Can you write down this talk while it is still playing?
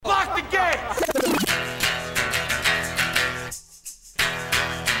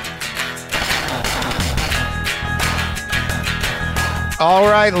All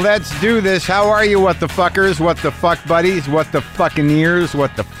right, let's do this. How are you, what the fuckers, what the fuck buddies, what the fucking ears,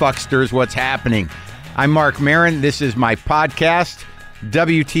 what the fucksters, what's happening? I'm Mark Maron. This is my podcast,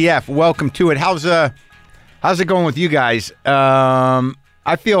 WTF. Welcome to it. How's it going with you guys?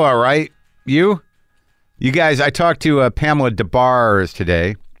 I feel all right. You guys, I talked to Pamela DeBars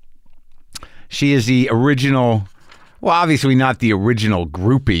today. She is the original, well, obviously not the original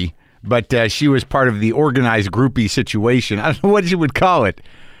groupie, but she was part of the organized groupie situation. I don't know what you would call it.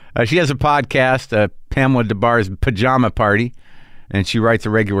 She has a podcast, Pamela DeBar's Pajama Party, and she writes a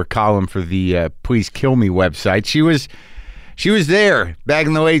regular column for the Please Kill Me website. She was there back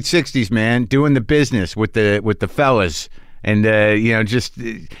in the late 60s, man, doing the business with the fellas and, just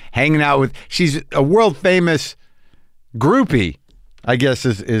hanging out with, she's a world famous groupie, I guess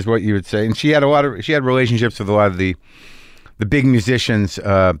is what you would say. And she had relationships with a lot of the big musicians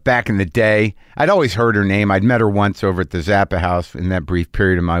back in the day. I'd always heard her name. I'd met her once over at the Zappa house in that brief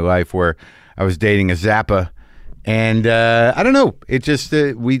period of my life where I was dating a Zappa. And I don't know. It just,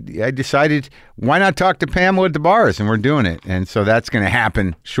 I decided, why not talk to Pamela DeBars? And we're doing it. And so that's going to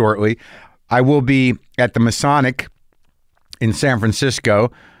happen shortly. I will be at the Masonic in San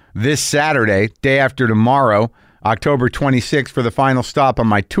Francisco this Saturday, day after tomorrow, October 26th, for the final stop on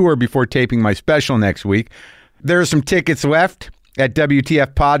my tour before taping my special next week. There are some tickets left at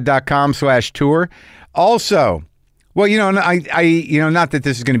WTFpod.com/tour. Also, well, not that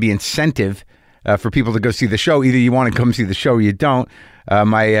this is going to be incentive for people to go see the show. Either you want to come see the show or you don't.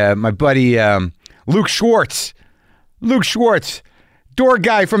 My buddy Luke Schwartz, door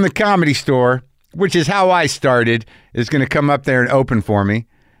guy from the Comedy Store, which is how I started, is going to come up there and open for me.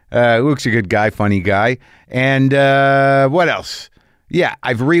 Luke's a good guy, funny guy. And what else? Yeah,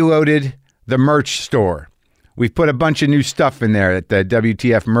 I've reloaded the merch store. We've put a bunch of new stuff in there at the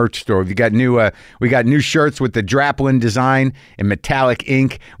WTF merch store. We got new shirts with the Draplin design in metallic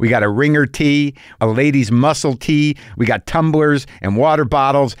ink. We got a ringer tee, a ladies muscle tee. We got tumblers and water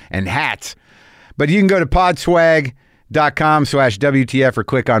bottles and hats. But you can go to podswag.com/WTF or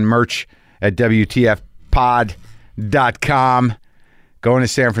click on merch at WTFpod.com. Going to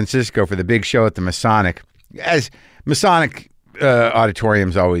San Francisco for the big show at the Masonic. As Masonic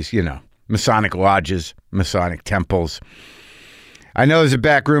auditoriums always, Masonic lodges, Masonic temples. I know there's a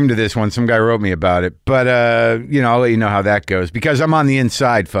back room to this one. Some guy wrote me about it. But, I'll let you know how that goes. Because I'm on the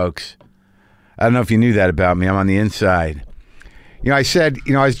inside, folks. I don't know if you knew that about me. I'm on the inside. I said,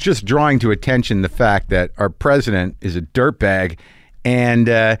 I was just drawing to attention the fact that our president is a dirtbag.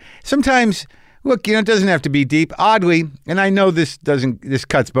 And sometimes, look, it doesn't have to be deep. Oddly, and I know this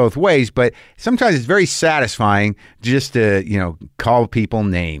cuts both ways, but sometimes it's very satisfying just to, call people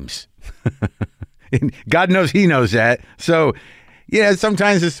names. God knows he knows that. So,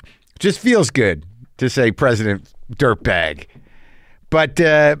 sometimes it just feels good to say President Dirtbag. But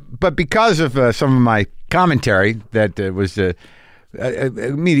because of some of my commentary that was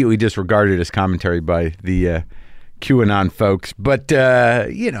immediately disregarded as commentary by the QAnon folks. But,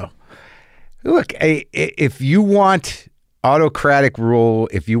 look, if you want autocratic rule,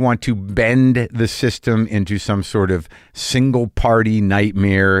 if you want to bend the system into some sort of single party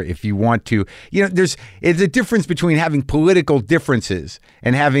nightmare, if you want to, it's a difference between having political differences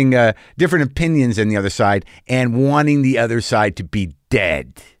and having different opinions than the other side and wanting the other side to be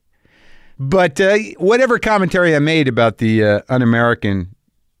dead. But whatever commentary I made about the un-American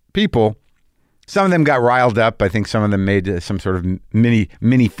people, some of them got riled up. I think some of them made some sort of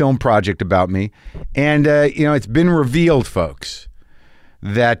mini film project about me. And, it's been revealed, folks,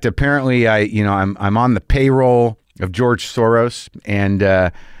 that apparently I'm on the payroll of George Soros, and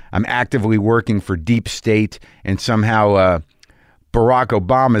I'm actively working for Deep State, and somehow Barack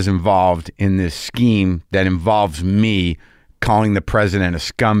Obama is involved in this scheme that involves me calling the president a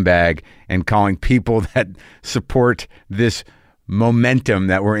scumbag and calling people that support this momentum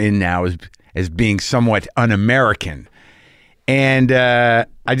that we're in now as being somewhat un-American. And I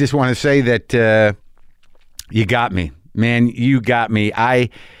just want to say that you got me. Man, you got me.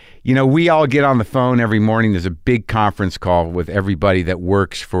 We all get on the phone every morning. There's a big conference call with everybody that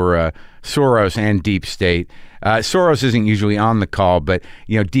works for Soros and Deep State. Soros isn't usually on the call, but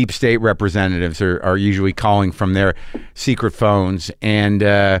Deep State representatives are usually calling from their secret phones, and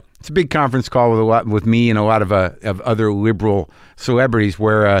it's a big conference call with me and a lot of other liberal celebrities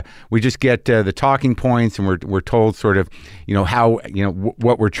where we just get the talking points, and we're told sort of how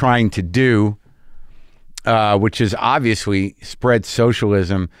what we're trying to do, which is obviously spread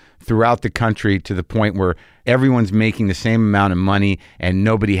socialism throughout the country to the point where everyone's making the same amount of money and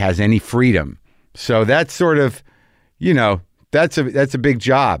nobody has any freedom. So that's sort of, that's a big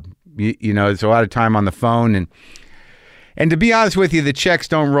job. It's a lot of time on the phone, and And to be honest with you, the checks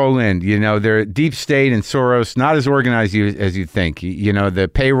don't roll in. You know, they're deep state and Soros, not as organized as you think. You know, the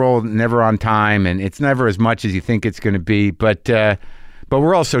payroll never on time, and it's never as much as you think it's going to be. But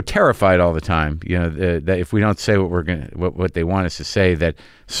we're also terrified all the time. You know, that if we don't say what they want us to say, that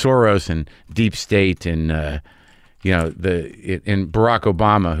Soros and deep state and you know, and Barack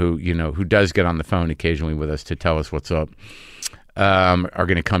Obama, who does get on the phone occasionally with us to tell us what's up, are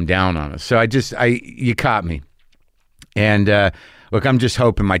going to come down on us. So you caught me. And look, I'm just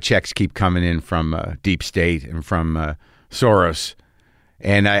hoping my checks keep coming in from deep state and from Soros.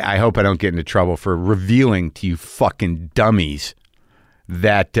 And I hope I don't get into trouble for revealing to you fucking dummies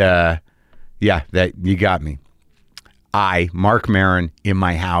that, that you got me. I, Mark Maron, in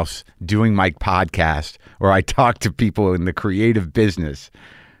my house, doing my podcast, where I talk to people in the creative business,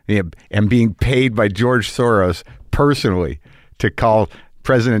 and being paid by George Soros personally to call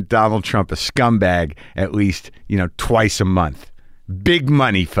President Donald Trump a scumbag at least, twice a month. Big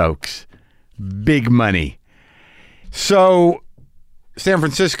money, folks. Big money. So, San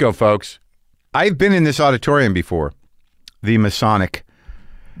Francisco, folks, I've been in this auditorium before, the Masonic.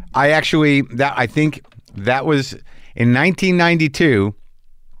 I think that was in 1992.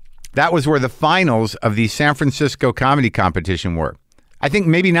 That was where the finals of the San Francisco comedy competition were. I think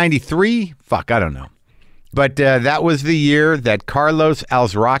maybe 93. Fuck, I don't know. But that was the year that Carlos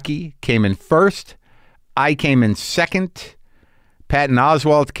Alzraki came in first. I came in second. Patton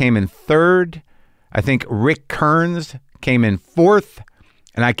Oswalt came in third. I think Rick Kearns came in fourth.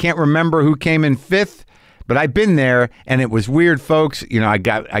 And I can't remember who came in fifth. But I've been there, and it was weird, folks. I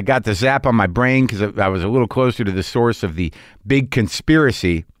got the zap on my brain because I was a little closer to the source of the big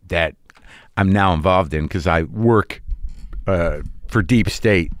conspiracy that I'm now involved in because I work for Deep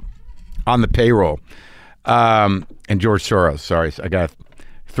State on the payroll. And George Soros, sorry. I got to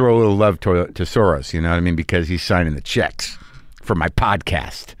throw a little love to Soros, you know what I mean? Because he's signing the checks for my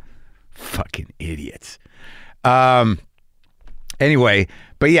podcast. Fucking idiots. Anyway,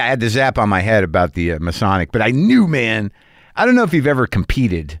 but yeah, I had the zap on my head about the Masonic, but I knew, man, I don't know if you've ever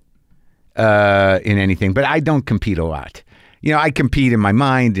competed in anything, but I don't compete a lot. I compete in my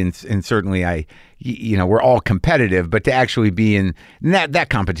mind, and certainly we're all competitive, but to actually be in that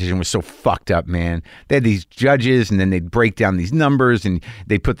competition was so fucked up, man. They had these judges, and then they'd break down these numbers, and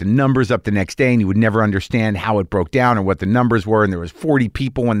they'd put the numbers up the next day, and you would never understand how it broke down or what the numbers were, and there was 40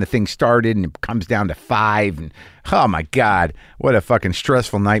 people when the thing started, and it comes down to 5, and oh my God, what a fucking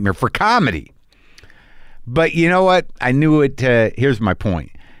stressful nightmare for comedy. But you know what? I knew it. Here's my point.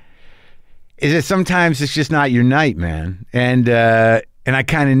 Is that sometimes it's just not your night, man. And I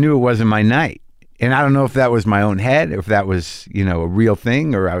kind of knew it wasn't my night. And I don't know if that was my own head, or if that was, a real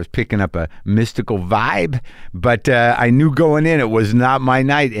thing, or I was picking up a mystical vibe. But I knew going in it was not my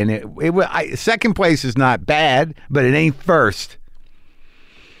night. And second place is not bad, but it ain't first.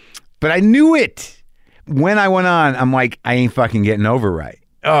 But I knew it. When I went on, I'm like, I ain't fucking getting over right.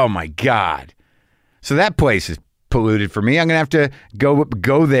 Oh, my God. So that place is polluted for me. I'm going to have to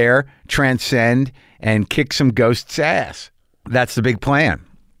go there, transcend, and kick some ghosts' ass. That's the big plan.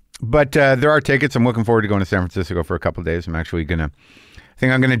 But there are tickets. I'm looking forward to going to San Francisco for a couple of days. I'm actually I'm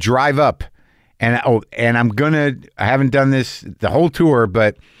going to drive up, and I haven't done this the whole tour,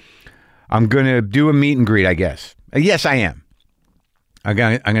 but I'm going to do a meet and greet, I guess. Yes, I am. I'm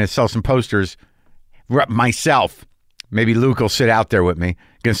going to sell some posters myself. Maybe Luke will sit out there with me.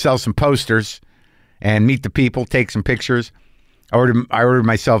 Going to sell some posters and meet the people, take some pictures. I ordered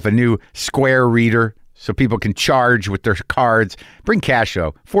myself a new Square reader so people can charge with their cards. Bring cash,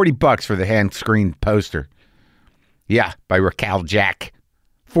 though. $40 for the hand-screened poster. Yeah, by Raquel Jack.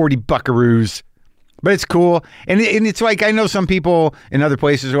 40 buckaroos. But it's cool. And it's like, I know some people in other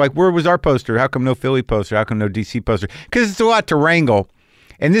places are like, where was our poster? How come no Philly poster? How come no DC poster? Because it's a lot to wrangle.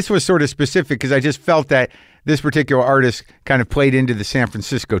 And this was sort of specific because I just felt that this particular artist kind of played into the San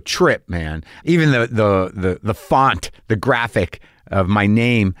Francisco trip, man. Even the font, the graphic of my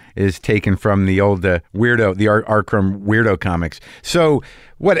name is taken from the old weirdo, the Arkham weirdo comics. So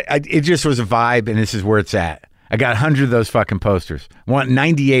it just was a vibe, and this is where it's at. I got 100 of those fucking posters.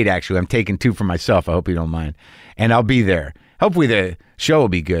 98 actually. I'm taking 2 for myself. I hope you don't mind. And I'll be there. Hopefully the show will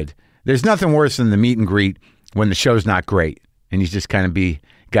be good. There's nothing worse than the meet and greet when the show's not great, and you just kind of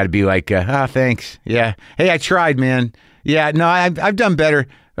got to be like, thanks. Yeah. Hey, I tried, man. Yeah, no, I've done better.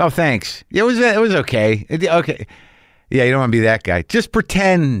 Oh, thanks. It was okay. Okay. Yeah, you don't want to be that guy. Just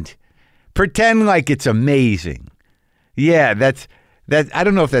pretend. Pretend like it's amazing. Yeah, that's I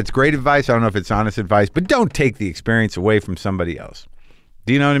don't know if that's great advice. I don't know if it's honest advice, but don't take the experience away from somebody else.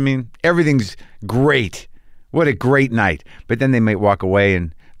 Do you know what I mean? Everything's great. What a great night. But then they might walk away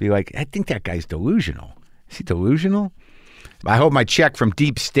and be like, I think that guy's delusional. Is he delusional? I hope my check from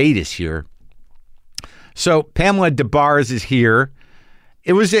Deep State is here. So Pamela DeBars is here.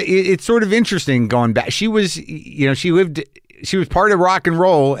 It's sort of interesting going back. She was part of rock and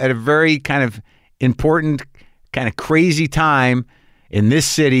roll at a very kind of important, kind of crazy time in this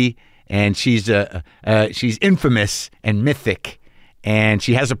city, and she's infamous and mythic. And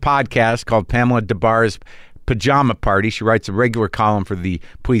she has a podcast called Pamela DeBar's Pajama Party. She writes a regular column for the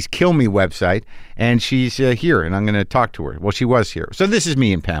Please Kill Me website, and she's here, and I'm going to talk to her. Well, she was here. So this is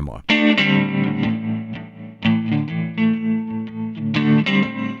me and Pamela.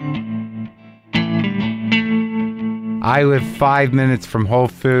 I live 5 minutes from Whole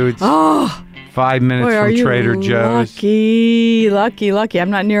Foods. Oh, 5 minutes from Trader Joe's. Lucky.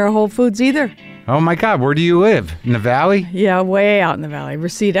 I'm not near a Whole Foods either. Oh my God, where do you live? In the valley? Yeah, way out in the valley.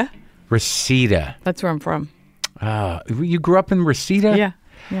 Reseda. That's where I'm from. You grew up in Reseda? Yeah.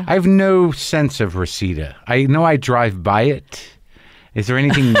 I have no sense of Reseda. I know I drive by it. Is there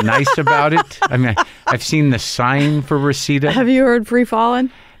anything nice about it? I mean, I've seen the sign for Reseda. Have you heard Free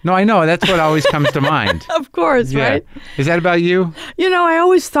Fallin'? No, I know. That's what always comes to mind. Of course, Yeah. right? Is that about you? I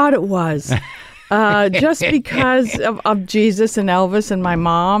always thought it was. Just because of Jesus and Elvis and my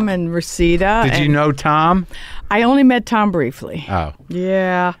mom and Reseda. Did you know Tom? I only met Tom briefly. Oh.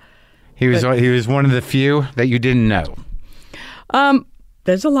 Yeah. He was one of the few that you didn't know.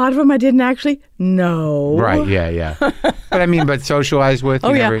 There's a lot of them I didn't actually know. Right, yeah. but socialized with?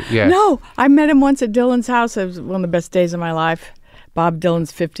 Oh, yeah. No, I met him once at Dylan's house. It was one of the best days of my life. Bob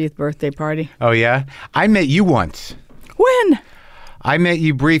Dylan's 50th birthday party. Oh, yeah? I met you once. When? I met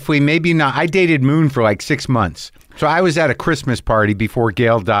you briefly, maybe not. I dated Moon for like 6 months. So I was at a Christmas party before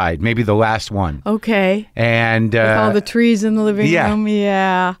Gail died, maybe the last one. Okay. And with all the trees in the living room?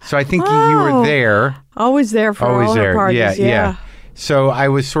 Yeah. So I think you were there. Always there for all her parties. Yeah. So I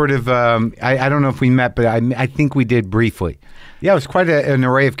was sort of, I don't know if we met, but I think we did briefly. Yeah, it was quite an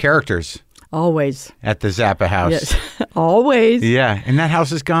array of characters. Always. At the Zappa house. Yes, always. Yeah, and that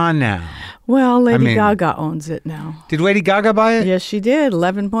house is gone now. Well, Lady Gaga owns it now. Did Lady Gaga buy it? Yes, she did.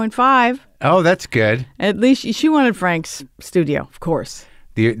 11.5. Oh, that's good. At least she wanted Frank's studio, of course.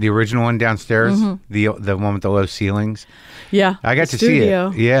 The original one downstairs? Mm-hmm. The one with the low ceilings? Yeah. I got to see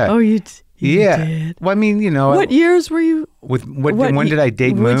it. Yeah. Oh, you did? Well, I mean, What years were you? When did I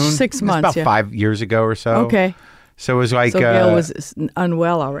date Moon? 6 months, It was about 5 years ago or so. Okay. So it was like... So Gail was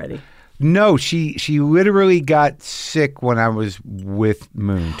unwell already. No, she literally got sick when I was with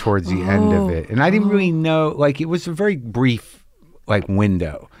Moon towards the end of it. And I didn't really know, it was a very brief,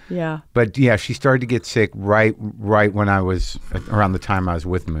 window. Yeah. But yeah, she started to get sick right when I was, around the time I was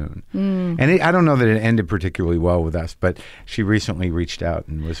with Moon. Mm. And I don't know that it ended particularly well with us, but she recently reached out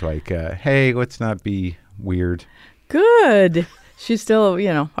and was like, hey, let's not be weird. Good. She's still,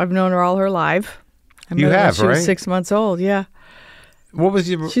 I've known her all her life. You have, she right? was 6 months old, yeah. What was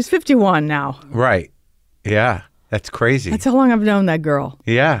your... She's 51 now. Right. Yeah. That's crazy. That's how long I've known that girl.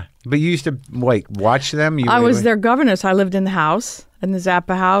 Yeah. But you used to, watch them? I was their governess. I lived in the house, in the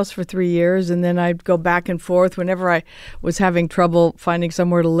Zappa house for 3 years, and then I'd go back and forth. Whenever I was having trouble finding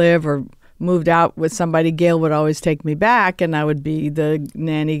somewhere to live or moved out with somebody, Gail would always take me back, and I would be the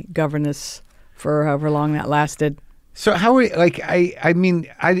nanny governess for however long that lasted. So how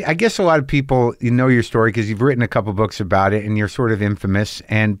I guess a lot of people know your story because you've written a couple books about it and you're sort of infamous,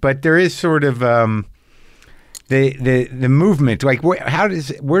 but there is sort of the movement.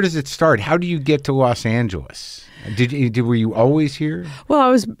 Where does it start? How do you get to Los Angeles? Were you always here? Well, I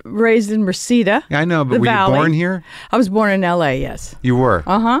was raised in Reseda. Yeah, I know, but were Valley. you born here? I was born in L.A. Yes. You were.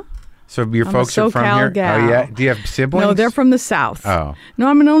 So your folks are from here. Gal. Oh yeah. Do you have siblings? No, they're from the South. Oh. No,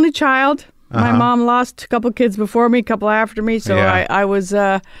 I'm an only child. My mom lost a couple kids before me, a couple after me, so I was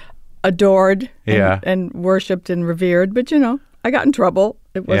adored and worshipped and revered. But, I got in trouble.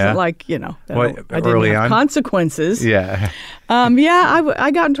 It wasn't I didn't have consequences. Yeah.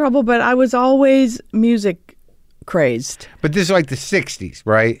 I got in trouble, but I was always music crazed. But this is like the 60s,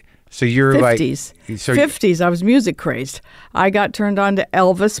 right? So you're 50s. 50s, I was music crazed. I got turned on to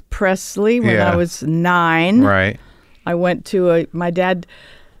Elvis Presley when I was 9. Right. I went to my dad...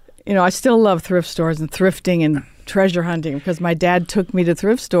 I still love thrift stores and thrifting and treasure hunting because my dad took me to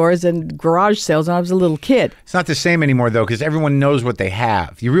thrift stores and garage sales when I was a little kid. It's not the same anymore, though, because everyone knows what they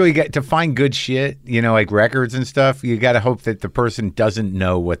have. You really get to find good shit, like records and stuff. You got to hope that the person doesn't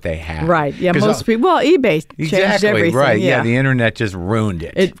know what they have. Right. Yeah. Most people. Well, eBay changed everything. Right. Yeah. The internet just ruined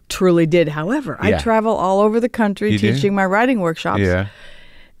it. It truly did. However, I travel all over the country teaching my writing workshops. Yeah.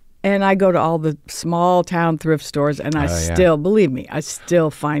 And I go to all the small town thrift stores, and I still, believe me, I still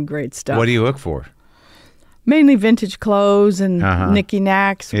find great stuff. What do you look for? Mainly vintage clothes and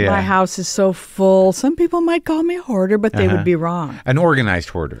knicky-knacks. Yeah. My house is so full. Some people might call me a hoarder, but they would be wrong. An organized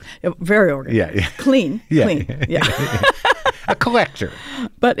hoarder. Very organized. Yeah. Clean. Yeah. Clean. Yeah. A collector.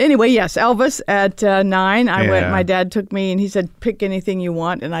 But anyway, yes, Elvis at 9. I Yeah. went. My dad took me and he said, "Pick anything you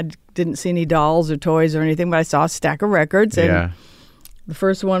want." And I didn't see any dolls or toys or anything, but I saw a stack of records. And Yeah. the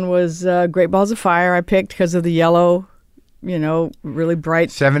first one was Great Balls of Fire. I picked because of the yellow, really bright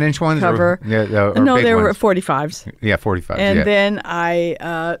 7-inch ones? cover. Or No, big they were ones? 45s. Yeah, 45s. And yeah. then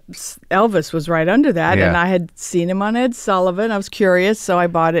Elvis was right under that, Yeah. and I had seen him on Ed Sullivan. I was curious, so I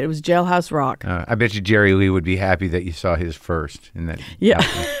bought it. It was Jailhouse Rock. I bet you Jerry Lee would be happy that you saw his first. And that Yeah,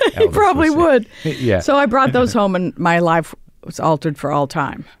 he Elvis probably was- would. Yeah. So I brought those home, and my life was altered for all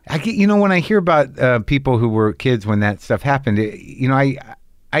time. I get, when I hear about people who were kids when that stuff happened,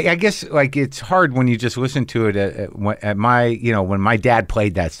 I guess like it's hard when you just listen to it at my, when my dad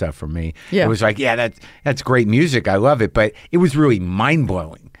played that stuff for me. Yeah. It was like, yeah, that's great music. I love it. But it was really mind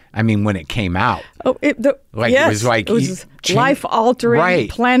blowing. I mean, when it came out. Oh, It was like it was life altering, Right.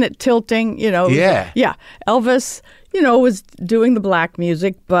 planet tilting. Yeah. Yeah. Elvis, was doing the black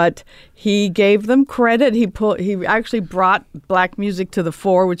music, but he gave them credit. He actually brought black music to the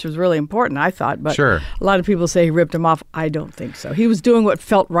fore, which was really important, I thought. But Sure. a lot of people say he ripped him off. I don't think so. He was doing what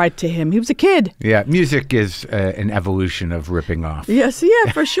felt right to him. He was a kid. Yeah, music is an evolution of ripping off. Yes,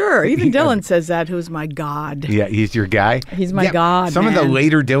 yeah, for sure. Even Dylan says that, who's my god. Yeah, he's your guy. He's my god, Some of the man.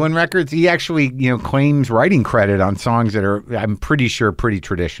 later Dylan records, he actually, claims writing credit on songs that are, I'm pretty sure, pretty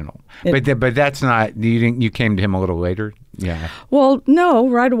traditional. But that's not. You came to him a little later. Yeah. Well, no,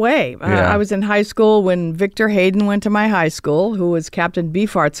 right away. Yeah. I was in high school when Victor Hayden went to my high school, who was Captain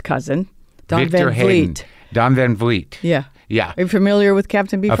Beefheart's cousin, Don Victor Van Hayden. Vliet. Don Van Vliet. Yeah. Yeah. Are you familiar with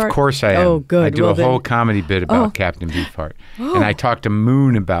Captain Beefheart? Of course I am. Oh, good. I do Well, a whole then- comedy bit about Captain Beefheart, and I talked to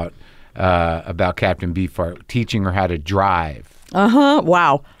Moon about Captain Beefheart, teaching her how to drive.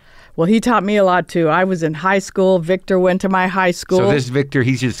 Wow. Well, he taught me a lot, too. I was in high school. Victor went to my high school. So this Victor,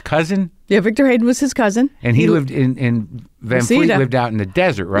 he's his cousin, Yeah, Victor Hayden was his cousin. and he lived in Van Fleet Reseda. lived out in the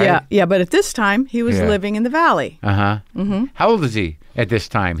desert, right? Yeah, but at this time, he was Yeah. living in the valley. Mm-hmm. How old is he at this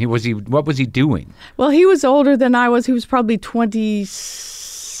time? What was he doing? Well, he was older than I was. He was probably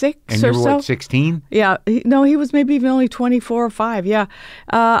 26 And or you were so. what, 16? Yeah, he was maybe even only 24 or 5. Yeah,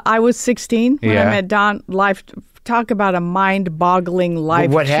 I was 16 when Yeah. I met Don. Talk about a mind-boggling life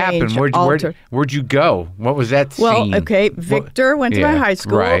What change. happened? Where'd you go? What was that scene? Well, okay, Victor went to my high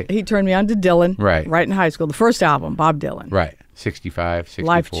school. Right. He turned me on to Dylan. Right. in high school. The first album, Bob Dylan. Right. 65, 64.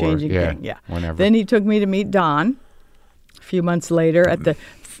 Life-changing thing. Yeah. Whenever. Then he took me to meet Don. A few months later, at the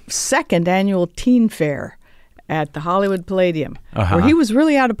second annual Teen Fair at the Hollywood Palladium, where he was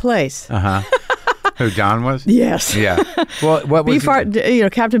really out of place. Who Don was? Yes. Yeah. Well, what was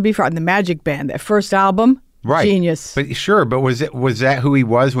Beefheart, Captain Beefheart and the Magic Band, that first album, right? genius. But was that who he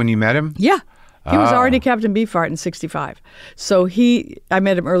was when you met him? Yeah. He was already Captain Beefheart in 65. So I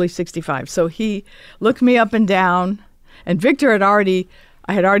met him early 65. So he looked me up and down, and Victor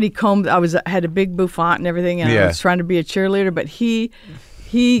I had already combed, had a big bouffant and everything, and I was trying to be a cheerleader, but he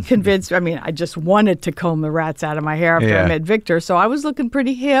convinced, I just wanted to comb the rats out of my hair after I met Victor, so I was looking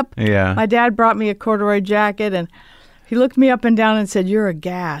pretty hip. Yeah. My dad brought me a corduroy jacket, and he looked me up and down and said, "You're a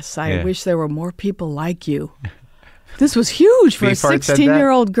gas. I wish there were more people like you." This was huge for Beefheart a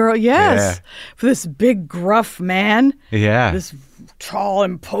 16-year-old girl. Yes. Yeah. For this big, gruff man. Yeah. This tall,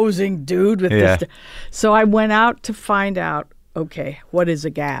 imposing dude with Yeah. this. So I went out to find out, okay, what is a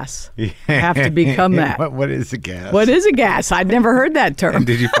gas? I have to become that. What is a gas? What is a gas? I'd never heard that term. And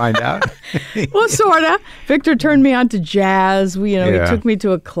did you find out? Well, sort of. Victor turned me on to jazz. He Yeah. took me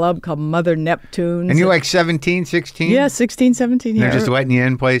to a club called Mother Neptune's. And you're like 17, 16? Yeah, 16, 17. They're Yeah. just letting you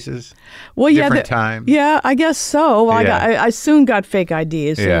in places? Well, Different time? Yeah, I guess so. Well, Yeah. I soon got fake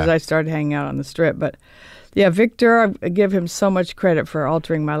ID as soon Yeah. as I started hanging out on the strip. But yeah, Victor, I give him so much credit for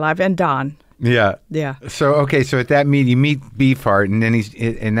altering my life. And Don. Yeah. Yeah. So at that meet you meet Beefheart, and then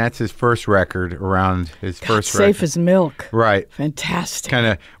and that's his first record around his first record. Safe as milk. Right. Fantastic. Kind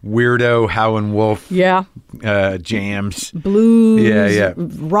of weirdo Howlin' Wolf Yeah. jams. Blues. Yeah.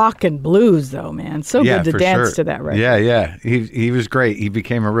 Rock and blues, though, man. So good to for dance sure. to that record. Yeah. He was great. He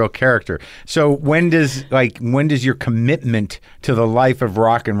became a real character. So when does your commitment to the life of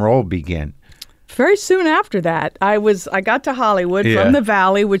rock and roll begin? Very soon after that, I got to Hollywood Yeah. from the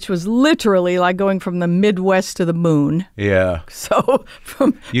Valley, which was literally like going from the Midwest to the moon. Yeah. So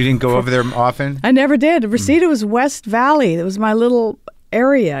You didn't go over there often? I never did. Reseda was West Valley. It was my little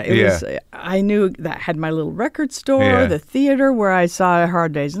area. I knew that had my little record store, Yeah. the theater where I saw A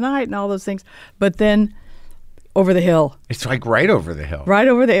Hard Day's Night and all those things. But then over the hill, It's like right over the hill. right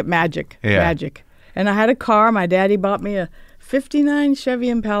over the magic. Yeah. Magic. And I had a car. My daddy bought me a 59 Chevy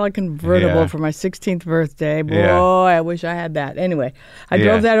Impala convertible Yeah. for my 16th birthday. Boy, Yeah. I wish I had that. Anyway, I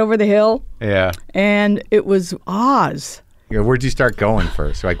drove that over the hill, Yeah. and it was Oz. Yeah, where'd you start going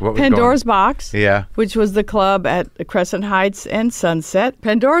first? Like what was Pandora's going? Box, Yeah. which was the club at Crescent Heights and Sunset.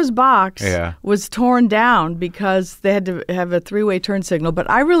 Pandora's Box Yeah. was torn down because they had to have a three-way turn signal, but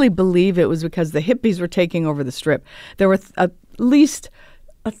I really believe it was because the hippies were taking over the strip. There were at least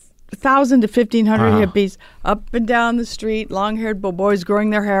 1,000 to 1,500 hippies up and down the street, long-haired boys growing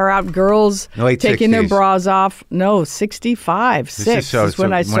their hair out, girls Late taking their 60s. bras off. No, 65, 6 is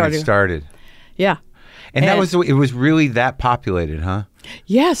when I started. When it started. Yeah. And that was it was really that populated, huh?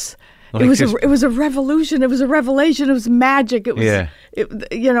 Yes. Like It was just- it was a revolution. It was a revelation. It was magic. It was Yeah.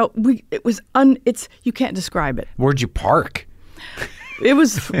 it's you can't describe it. Where'd you park? It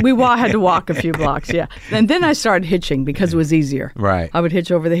was had to walk a few blocks, yeah. And then I started hitching because it was easier. Right. I would hitch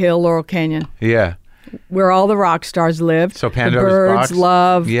over the hill, Laurel Canyon, Yeah. where all the rock stars lived. So the Pandora's Birds, Box?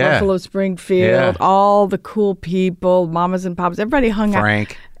 Love, Yeah. Buffalo Springfield, Yeah. all the cool people, mamas and papas, everybody hung out.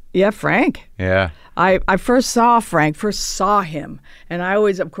 Frank. Yeah, Frank. Yeah. I first saw him. And I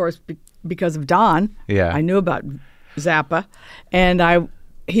always, of course, because of Don, Yeah. I knew about Zappa. And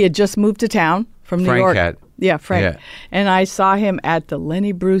he had just moved to town from New Frank York. had. Yeah, Frank. Yeah. And I saw him at the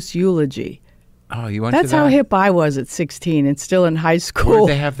Lenny Bruce eulogy. Oh, you went That's to that? how hip I was at 16 and still in high Where school.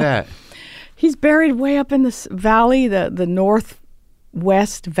 did they have that? He's buried way up in the valley, the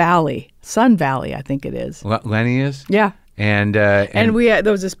northwest valley, Sun Valley, I think it is. Lenny is? Yeah. And And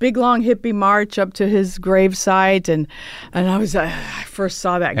there was this big long hippie march up to his gravesite, and I first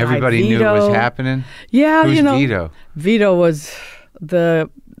saw that guy. everybody knew it was Vito. happening? Yeah, Who's Vito. Vito? Was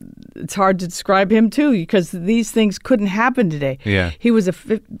it's hard to describe him too because these things couldn't happen today. Yeah. He was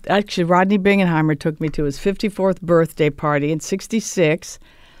actually Rodney Bingenheimer took me to his 54th birthday party in '66,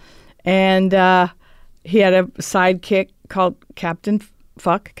 and he had a sidekick called Captain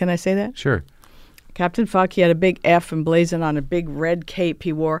Fuck. Can I say that? Sure. Captain Fuck. He had a big F emblazoned on a big red cape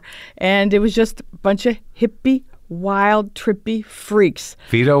he wore, and it was just a bunch of hippie, wild, trippy freaks.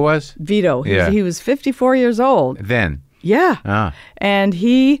 Vito was? Vito. Yeah. He was 54 years old. Then. Yeah. Ah. And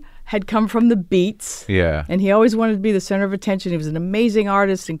he had come from the Beats. Yeah. And he always wanted to be the center of attention. He was an amazing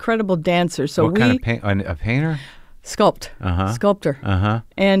artist, incredible dancer. So What kind of a painter? Sculptor. Uh-huh.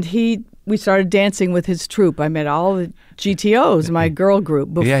 And we started dancing with his troupe. I met all the GTOs, my girl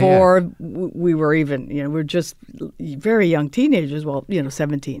group, before we were even, we were just very young teenagers. Well,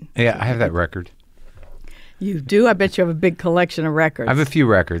 17. Yeah, I have that record. You do? I bet you have a big collection of records. I have a few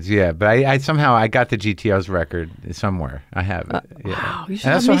records, yeah, but I somehow I got the GTO's record somewhere. I have it. Yeah. Wow, you should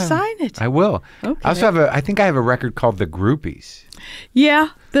And have I me also sign it. I will. Okay. I also have I think I have a record called The Groupies. Yeah,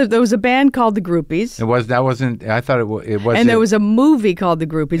 there was a band called The Groupies. That wasn't. I thought it was. And there was a movie called The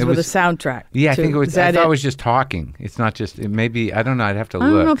Groupies with a soundtrack. Yeah, I too. think it was. Is I that thought it? it was just talking. It's not just. It maybe I don't know. I'd have to I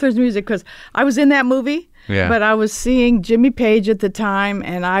don't know look. if there's music because I was in that movie. Yeah. But I was seeing Jimmy Page at the time,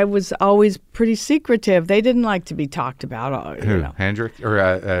 and I was always pretty secretive. They didn't like to be talked about. Who? Hendrix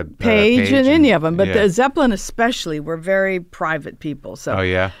or Page and any of them, but yeah. the Zeppelin especially were very private people. So. Oh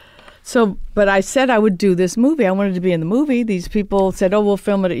yeah. So, but I said I would do this movie. I wanted to be in the movie. These people said, "Oh, we'll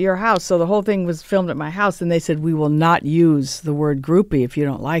film it at your house." So the whole thing was filmed at my house, and they said, "We will not use the word groupie if you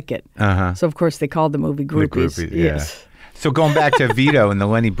don't like it." Uh-huh. So of course they called the movie Groupies. The Groupies, yeah. Yes. So going back to Vito and the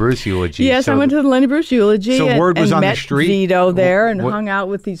Lenny Bruce eulogy. Yes, so, I went to the Lenny Bruce eulogy So and, word was and on the met street? Vito there and What- hung out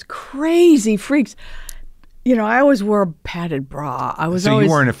with these crazy freaks. I always wore a padded bra. So you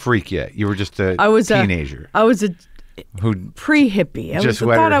weren't a freak yet. You were just a teenager I was a who pre-hippie. Just I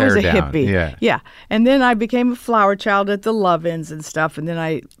let thought her I was a hair down, hippie. yeah. And then I became a flower child at the Love-Ins and stuff. And then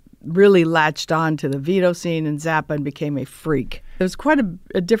I really latched on to the Vito scene and Zappa and became a freak. There's quite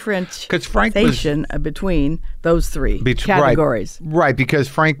a differentiation between those three categories. Right, because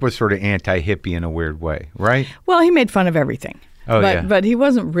Frank was sort of anti-hippie in a weird way, right? Well, he made fun of everything. Oh, but, yeah. But he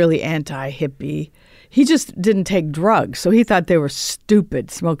wasn't really anti-hippie. He just didn't take drugs. So he thought they were stupid,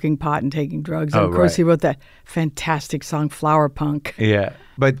 smoking pot and taking drugs. And of course, he wrote that fantastic song, Flower Punk. Yeah.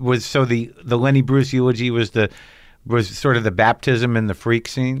 But the Lenny Bruce eulogy was sort of the baptism in the freak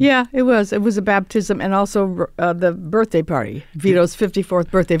scene? Yeah, it was. It was a baptism and also the birthday party, Vito's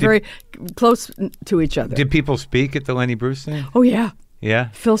 54th birthday, very close to each other. Did people speak at the Lenny Bruce thing? Oh, yeah. Yeah?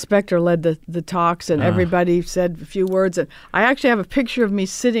 Phil Spector led the talks, and everybody said a few words. And I actually have a picture of me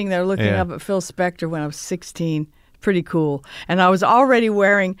sitting there looking up at Phil Spector when I was 16. Pretty cool. And I was already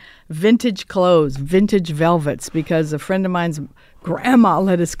wearing vintage clothes, vintage velvets, because a friend of mine's grandma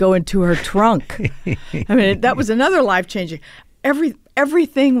let us go into her trunk. I mean, that was another life-changing.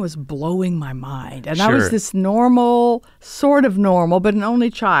 Everything was blowing my mind. And I was this normal, sort of normal, but an only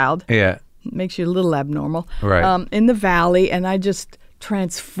child. Yeah. makes you a little abnormal. Right. In the valley, and I just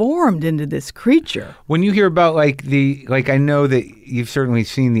transformed into this creature. When you hear about I know that you've certainly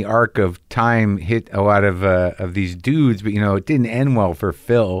seen the arc of time hit a lot of these dudes, but it didn't end well for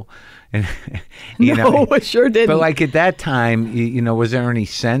Phil. And No, it sure didn't. But at that time, was there any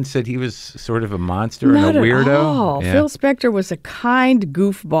sense that he was sort of a monster Not and a weirdo? At all. Yeah. Phil Spector was a kind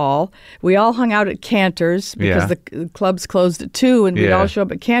goofball. We all hung out at Cantor's because the clubs closed at 2, and we'd all show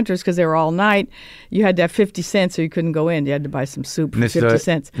up at Cantor's because they were all night. You had to have 50 cents or you couldn't go in. You had to buy some soup for 50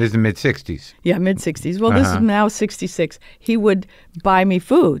 cents. This is the mid-'60s. Yeah, mid-'60s. Well, this is now 66. He would buy me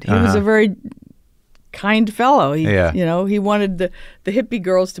food. He was a very kind fellow. He wanted the hippie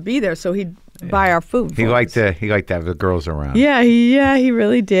girls to be there, so he'd buy our food. He liked to have the girls around. Yeah, he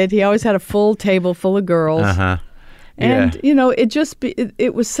really did. He always had a full table full of girls. And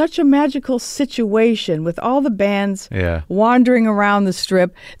it was such a magical situation with all the bands wandering around the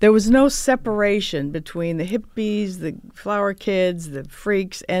Strip. There was no separation between the hippies, the flower kids, the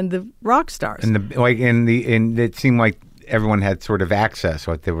freaks, and the rock stars. And it seemed like everyone had sort of access.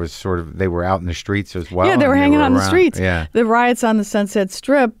 They were out in the streets as well. Yeah, they were hanging out in the streets. Yeah. The riots on the Sunset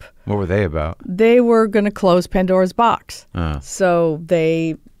Strip. What were they about? They were going to close Pandora's box. So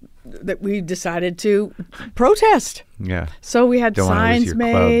we decided to protest. Yeah. So we had Don't signs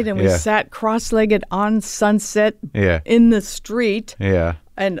made, and we sat cross-legged on Sunset in the street. Yeah.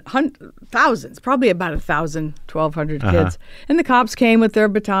 And thousands, probably about 1,000, 1,200 kids. And the cops came with their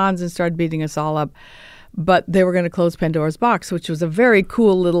batons and started beating us all up. But they were going to close Pandora's box, which was a very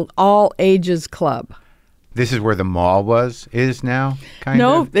cool little all-ages club. This is where the mall is now, kind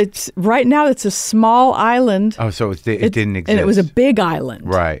of? No, right now it's a small island. Oh, so it didn't exist. And it was a big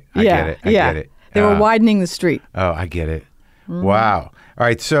island. Right. I get it. I get it. They were widening the street. Oh, I get it. Wow. All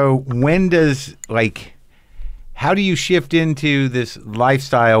right. So when does, how do you shift into this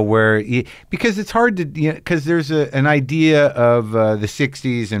lifestyle where, because it's hard to, because there's an idea of the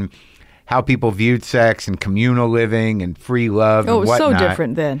 60s and how people viewed sex and communal living and free love and whatnot. Oh, it was so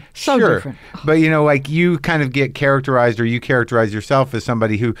different then. So different. But, you kind of get characterized, or you characterize yourself as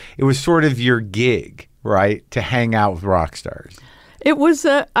somebody who, it was sort of your gig, right, to hang out with rock stars. It was,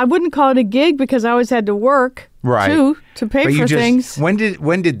 I wouldn't call it a gig because I always had to work, too, to pay for things. When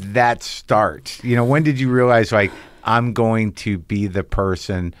did that start? When did you realize, I'm going to be the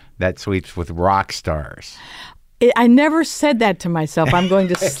person that sleeps with rock stars? I never said that to myself. I'm going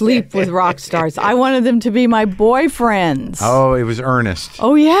to sleep with rock stars. I wanted them to be my boyfriends. Oh, it was earnest.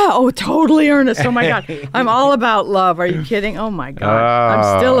 Oh, yeah. Oh, totally earnest. Oh, my God. I'm all about love. Are you kidding? Oh, my God.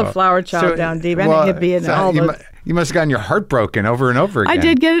 I'm still a flower child down deep. And a hippie and all those. You must have gotten your heart broken over and over again. I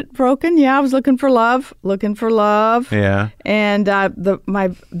did get it broken. Yeah, I was looking for love. Yeah. And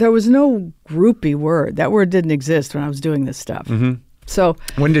there was no groupie word. That word didn't exist when I was doing this stuff. Mm-hmm. So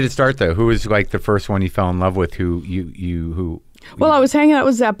when did it start, though? Who was the first one you fell in love with? Well, I was hanging out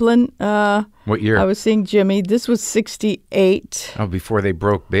with Zeppelin. What year? I was seeing Jimmy. This was 68. Oh, before they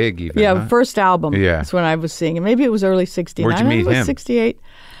broke big, even. Yeah, huh? First album. Yeah. That's when I was seeing him. Maybe it was early 69. Where'd you meet it was him? 68.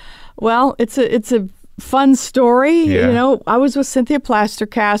 Well, it's a fun story. Yeah. I was with Cynthia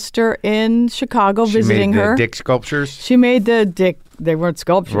Plastercaster in Chicago visiting her. She made her. the dick sculptures? She made the dick. They weren't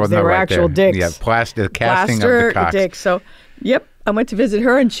sculptures. Well, they were actual dicks. Yeah, casting of the cocks. Dicks. So, yep. I went to visit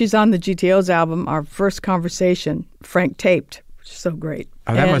her, and she's on the GTO's album, Our First Conversation, Frank taped, which is so great.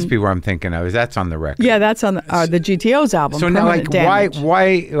 Oh, that must be where I'm thinking of. That's on the record. Yeah, that's on the GTO's album. So now, Damage. why,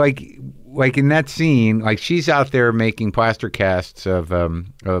 in that scene, she's out there making plaster casts of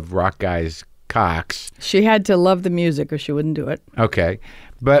rock guys' cocks. She had to love the music, or she wouldn't do it. Okay,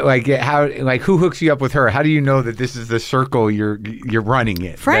 but who hooks you up with her? How do you know that this is the circle you're running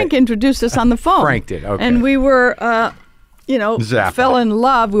in? Frank introduced us on the phone. Frank did. Okay, and we were. Zappa. Fell in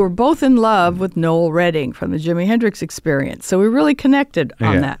love. We were both in love with Noel Redding from the Jimi Hendrix Experience. So we really connected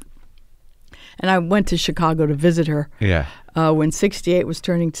on that. And I went to Chicago to visit her when 68 was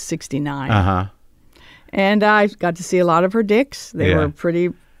turning to 69. Uh-huh. And I got to see a lot of her dicks. They were pretty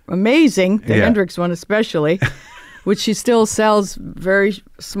amazing, the Hendrix one especially, which she still sells very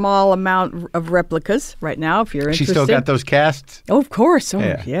small amount of replicas right now, if you're interested. She still got those casts? Oh, of course. Oh,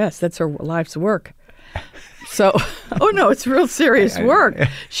 yes. That's her life's work. So, no, it's real serious work.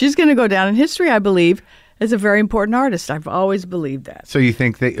 She's going to go down in history, I believe, as a very important artist. I've always believed that. So you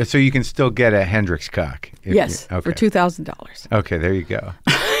think that? So you can still get a Hendrix cock? Yes, for $2,000. Okay, there you go.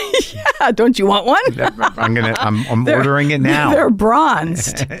 Yeah, don't you want one? I'm ordering it now. They're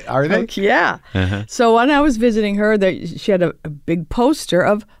bronzed. Are they? Okay, yeah. Uh-huh. So when I was visiting her, she had a big poster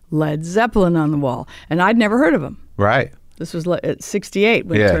of Led Zeppelin on the wall, and I'd never heard of them. Right. This was at 68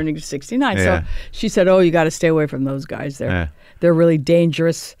 when turning to 69. Yeah. So she said, "Oh, you got to stay away from those guys. They're really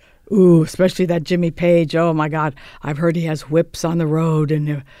dangerous ooh, especially that Jimmy Page. Oh my God, I've heard he has whips on the road,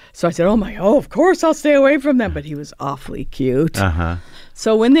 and so I said, of course I'll stay away from them. But he was awfully cute.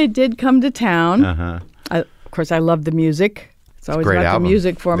 So when they did come to town, of course I loved the music. It's always great about album. the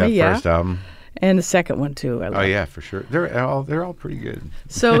music for me. That first album. And the second one too. I love. Oh yeah, for sure. They're all pretty good.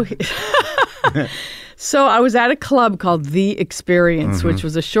 So. So I was at a club called The Experience, which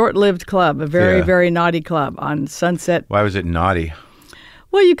was a short-lived club, a very, very naughty club on Sunset. Why was it naughty?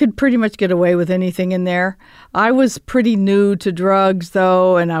 Well, you could pretty much get away with anything in there. I was pretty new to drugs,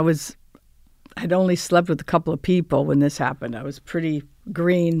 though, and I'd only slept with a couple of people when this happened. I was pretty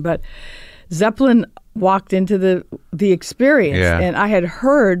green, but Zeppelin walked into the Experience, and I had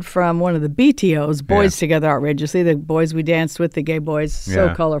heard from one of the BTOs, Boys Together Outrageously, the boys we danced with, the gay boys,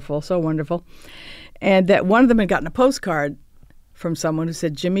 so colorful, so wonderful. And that one of them had gotten a postcard from someone who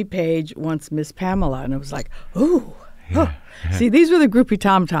said, Jimmy Page wants Miss Pamela. And it was like, ooh. Yeah. See, these were the groupie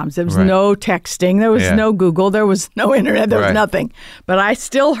tom-toms. There was no texting. There was no Google. There was no internet. There was nothing. But I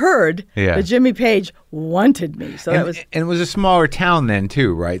still heard that Jimmy Page wanted me. So and it was a smaller town then,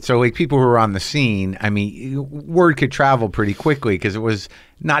 too, right? So, like, people who were on the scene, I mean, word could travel pretty quickly because it was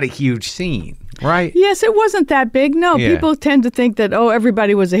not a huge scene, right? Yes, it wasn't that big. No, people tend to think that,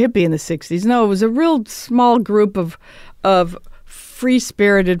 everybody was a hippie in the 60s. No, it was a real small group of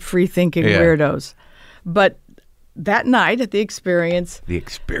free-spirited, free-thinking weirdos. But that night at The Experience. The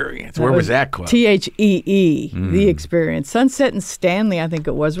Experience. Where was that club? THEE, The Experience. Sunset and Stanley, I think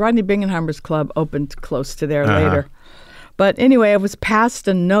it was. Rodney Bingenheimer's club opened close to there later. But anyway, I was passed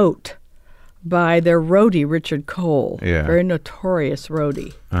a note by their roadie, Richard Cole. Very notorious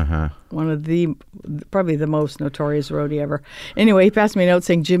roadie. One of probably the most notorious roadie ever. Anyway, he passed me a note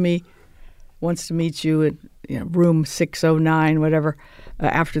saying, Jimmy wants to meet you at room 609, whatever.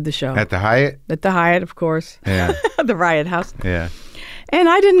 After the show. At the Hyatt? At the Hyatt, of course. Yeah. The Riot House. Yeah. And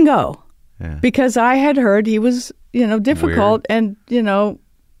I didn't go because I had heard he was, difficult Weird. and,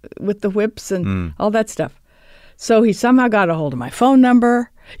 with the whips and all that stuff. So he somehow got a hold of my phone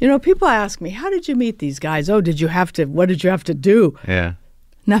number. People ask me, how did you meet these guys? What did you have to do? Yeah.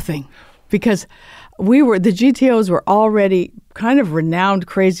 Nothing. Because the GTOs were already kind of renowned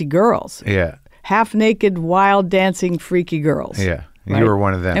crazy girls. Yeah. Half naked, wild, dancing, freaky girls. Yeah. Right? You were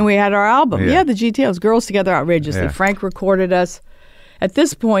one of them. And we had our album. Yeah, the GTOs, Girls Together Outrageously. Frank recorded us. At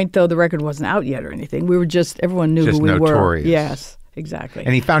this point, though, the record wasn't out yet or anything. We were everyone knew who we notorious. were. Yes, exactly.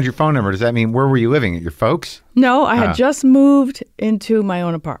 And he found your phone number. Does that mean, where were you living? At your folks? No, I had just moved into my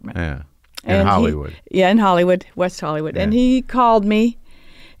own apartment. Yeah. In Hollywood. In Hollywood, West Hollywood. Yeah. And he called me,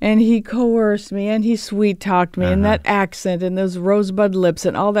 and he coerced me, and he sweet-talked me, and that accent, and those rosebud lips,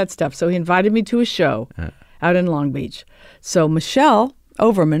 and all that stuff. So he invited me to a show out in Long Beach. So Michelle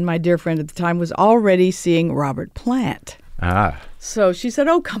Overman, my dear friend at the time, was already seeing Robert Plant. So she said,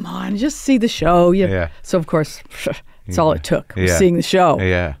 come on, just see the show. So, of course, that's all it took, was seeing the show.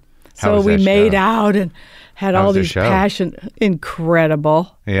 Yeah. So we made out and had all these passion.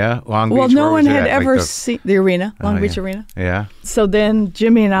 Incredible. Yeah? Long Beach? Well, no one had ever seen the arena, Long Beach Arena. Yeah. So then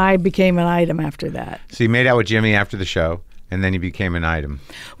Jimmy and I became an item after that. So you made out with Jimmy after the show, and then you became an item.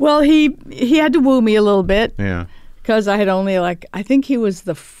 Well, he had to woo me a little bit. Yeah. Because I had only I think he was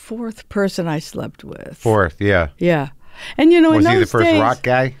the fourth person I slept with. Fourth, yeah. Yeah. And in those days. Was he the first rock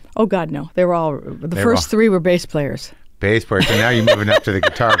guy? Oh, God, no. They were all, the first three were bass players. Bass players. So now you're moving up to the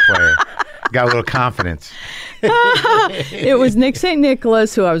guitar player. Got a little confidence. It was Nick St.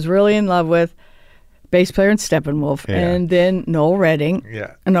 Nicholas, who I was really in love with, bass player in Steppenwolf, and then Noel Redding.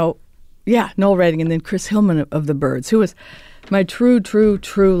 Yeah. Noel Redding, and then Chris Hillman of the Byrds, who was my true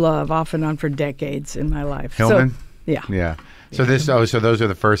love, off and on for decades in my life. Hillman? So, yeah. Yeah. So those are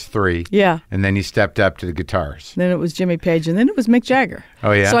the first three. Yeah. And then you stepped up to the guitars. Then it was Jimmy Page, and then it was Mick Jagger.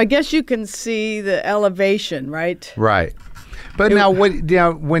 Oh, yeah? So I guess you can see the elevation, right? Right. But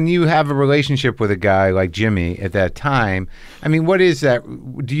when you have a relationship with a guy like Jimmy at that time, I mean, what is that?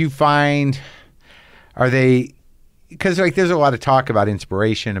 Do you find, because there's a lot of talk about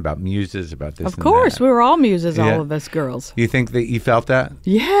inspiration, about muses, about this. Of course, we were all muses, Yeah. all of us girls. You think that you felt that?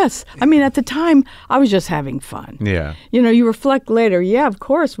 Yes. I mean, at the time, I was just having fun. Yeah. You reflect later, of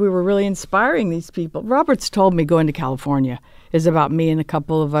course, we were really inspiring these people. Robert's told me going to California is about me and a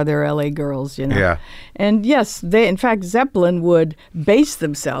couple of other LA girls, Yeah. And yes, in fact, Zeppelin would base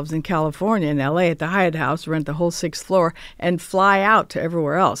themselves in California and LA at the Hyatt House, rent the whole 6th floor, and fly out to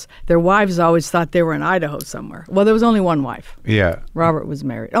everywhere else. Their wives always thought they were in Idaho somewhere. Well, there was only one wife. Yeah. Robert was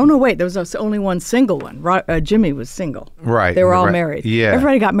married. Oh, no, wait, there was only one single one. Jimmy was single. Right. They were all married. Yeah.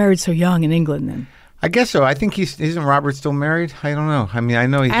 Everybody got married so young in England then. I guess so. I think isn't Robert still married? I don't know. I mean, I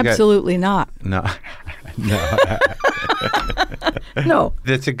know he's Absolutely not. No. No.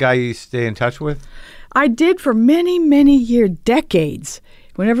 That's a guy you stay in touch with? I did for many, many years, decades.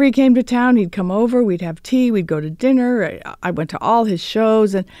 Whenever he came to town, he'd come over, we'd have tea, we'd go to dinner. I went to all his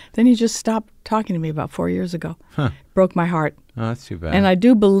shows, and then he just stopped talking to me about 4 years ago. Broke my heart. Oh, that's too bad. And I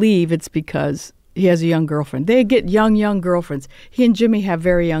do believe it's because he has a young girlfriend. They get young girlfriends. He and Jimmy have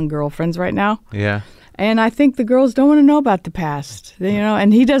very young girlfriends right now. Yeah. And I think the girls don't want to know about the past,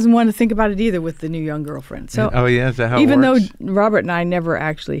 and he doesn't want to think about it either with the new young girlfriend. So, oh, yeah, is that how it even works? though Robert and I never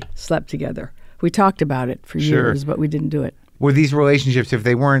actually slept together, we talked about it for years, but we didn't do it. Were these relationships, if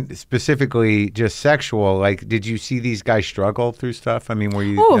they weren't specifically just sexual, like, did you see these guys struggle through stuff? I mean, were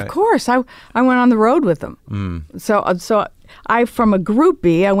you? Oh, of course. I went on the road with them. So I, from a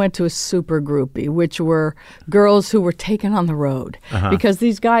groupie, I went to a super groupie, which were girls who were taken on the road. Because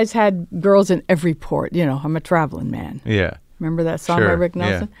these guys had girls in every port. I'm a traveling man. Yeah. Remember that song by Rick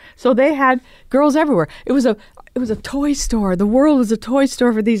Nelson? Yeah. So they had girls everywhere. It was a toy store. The world was a toy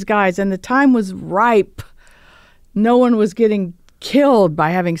store for these guys, and the time was ripe. No one was getting killed by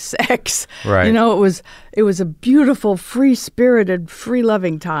having sex. Right. It was a beautiful, free-spirited,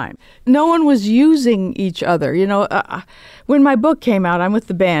 free-loving time. No one was using each other. When my book came out, I'm with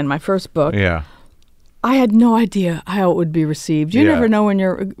the band, my first book. Yeah. I had no idea how it would be received. You never know when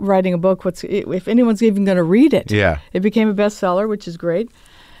you're writing a book if anyone's even going to read it. Yeah. It became a bestseller, which is great.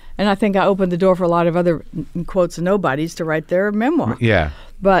 And I think I opened the door for a lot of other, in quotes, nobodies to write their memoir. Yeah.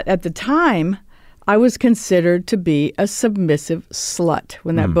 But at the time, I was considered to be a submissive slut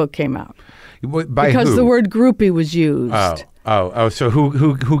when that book came out. Because the word groupie was used. Oh! So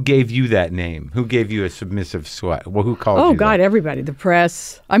who gave you that name? Who gave you a submissive slut? Well, who called you? Oh God, everybody, the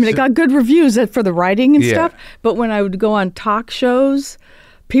press. I mean, it got good reviews for the writing and stuff. But when I would go on talk shows,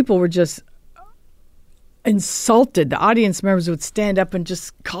 people were just insulted. The audience members would stand up and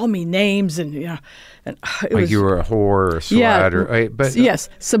just call me names, and it like was, you were a whore or a slut, yes,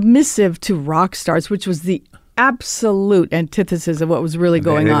 submissive to rock stars, which was the absolute antithesis of what was really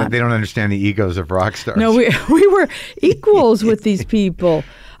going on. They don't understand the egos of rock stars. No, we were equals with these people.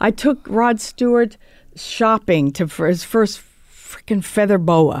 I took Rod Stewart shopping for his first freaking feather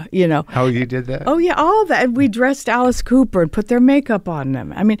boa, Oh, you did that? Oh, yeah, all that. We dressed Alice Cooper and put their makeup on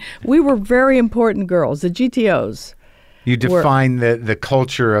them. I mean, we were very important girls, the GTOs. You defined the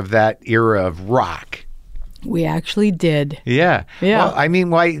culture of that era of rock. We actually did. Yeah. Yeah. Well, I mean,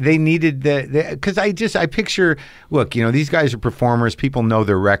 why they needed because I picture, look, these guys are performers. People know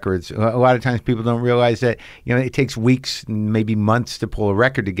their records. A lot of times people don't realize that, it takes weeks, maybe months to pull a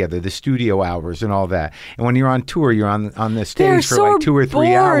record together, the studio hours and all that. And when you're on tour, you're on the stage for like 2 or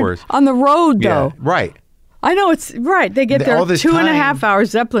 3 hours. On the road, though. Yeah, right. I know, it's right. They get there all this 2.5 hours.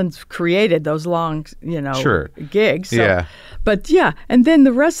 Zeppelin's created those long, gigs. So. Yeah. But and then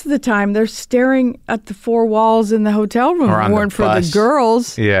the rest of the time they're staring at the four walls in the hotel room. Or on weren't the for bus. the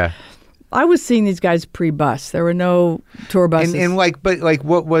girls. Yeah. I was seeing these guys pre-bus. There were no tour buses. And what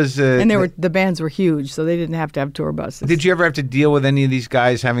was... and the bands were huge, so they didn't have to have tour buses. Did you ever have to deal with any of these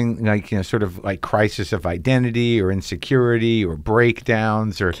guys having sort of like crisis of identity or insecurity or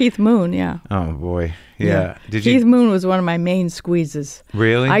breakdowns or... Keith Moon, yeah. Oh, boy. Yeah. Keith Moon was one of my main squeezes.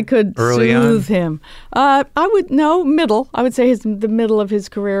 Really? I could soothe him. Middle. I would say the middle of his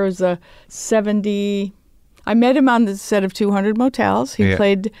career was 70... I met him on the set of 200 Motels. He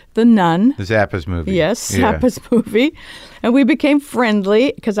played the nun. The Zappa's movie. Yes, Zappa's movie. And we became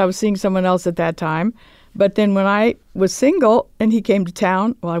friendly because I was seeing someone else at that time. But then when I was single and he came to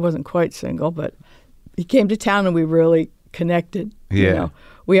town, well, I wasn't quite single, but he came to town and we really connected. Yeah.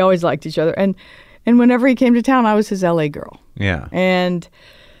 We always liked each other. And whenever he came to town, I was his LA girl. Yeah. And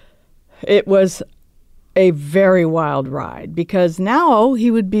it was a very wild ride because now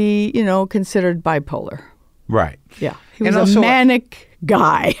he would be, considered bipolar. Right. Yeah. He was a manic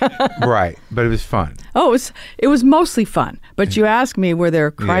guy. Right. But it was fun. Oh, it was mostly fun. But you asked me, were there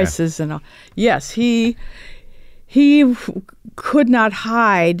crises and all? Yes, he could not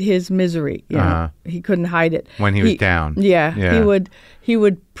hide his misery. He couldn't hide it. When he was down. Yeah. He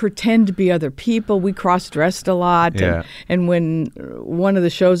would pretend to be other people. We cross-dressed a lot. Yeah. And when one of the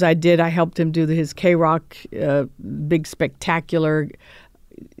shows I did, I helped him do his K-Rock big spectacular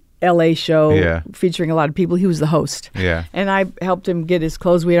LA show featuring a lot of people. He was the host. Yeah. And I helped him get his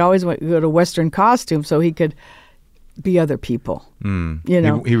clothes. We'd always go to Western costume so he could be other people. You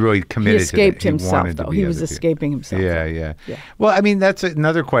know, he really committed. He escaped to that. himself, He though. wanted to He be was other people. escaping himself. Yeah. Well, I mean, that's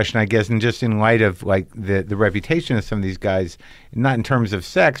another question, I guess, and just in light of like the reputation of some of these guys, not in terms of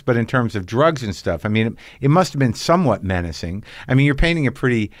sex, but in terms of drugs and stuff. I mean, it must have been somewhat menacing. I mean, you're painting a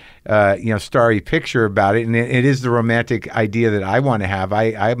pretty, starry picture about it, and it is the romantic idea that I want to have.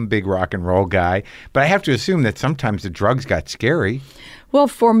 I'm a big rock and roll guy, but I have to assume that sometimes the drugs got scary. Well,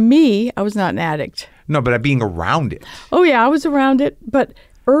 for me, I was not an addict. No, but being around it. Oh, yeah, I was around it. But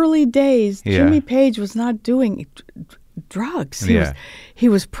early days, Yeah. Jimmy Page was not doing drugs. Yeah. He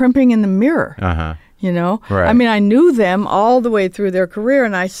was primping in the mirror. Uh-huh. You know, Right. I mean, I knew them all the way through their career,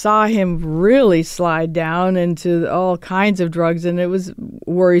 and I saw him really slide down into all kinds of drugs, and it was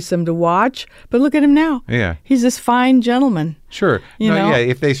worrisome to watch. But look at him now. Yeah. He's this fine gentleman. Sure. You know? Yeah,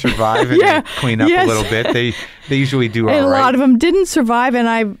 if they survive and Yeah. they clean up Yes. a little bit, they usually do all right. And a lot of them didn't survive, and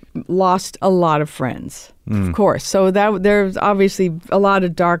I lost a lot of friends, of course. So there's obviously a lot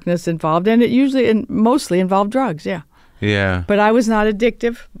of darkness involved, and it usually and mostly involved drugs, yeah. Yeah. But I was not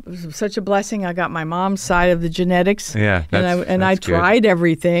addictive. It was such a blessing. I got my mom's side of the genetics. Yeah, and I that's good. tried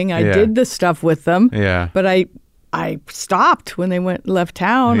everything. I Yeah. did the stuff with them. Yeah. But I stopped when they left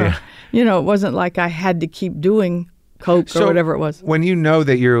town. Yeah. Or, it wasn't like I had to keep doing coke or whatever it was. When you know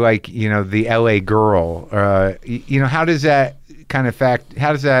that you're like, the LA girl, how does that kind of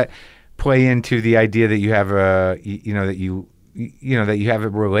how does that play into the idea that you have that you have a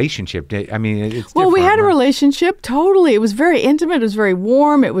relationship? I mean, it's Well, we different, had a right? relationship. Totally, it was very intimate. It was very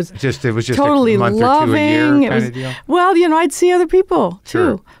warm. It was just totally a month loving. or 2 a year It kind was of deal. well, I'd see other people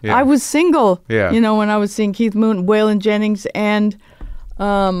Sure, too. yeah. I was single. Yeah. When I was seeing Keith Moon, Waylon Jennings, and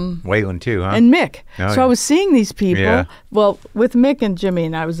Waylon too, huh? and Mick. Oh, So yeah. I was seeing these people. Yeah. Well, with Mick and Jimmy,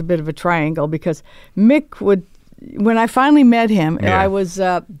 and I was a bit of a triangle because Mick would. When I finally met him, Yeah. I was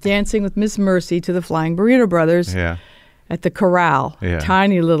dancing with Miss Mercy to the Flying Burrito Brothers. Yeah. At the Corral, Yeah.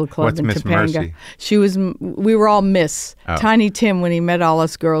 tiny little club What's in Miss Topanga. Mercy? She was. We were all Miss. Oh. Tiny Tim, when he met all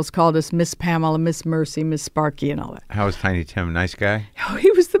us girls, called us Miss Pamela, Miss Mercy, Miss Sparky, and all that. How was Tiny Tim? Nice guy? Oh, he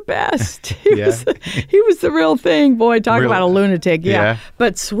was the best. He Yeah. he was the real thing. Boy, talk Real- about a lunatic. Yeah, Yeah.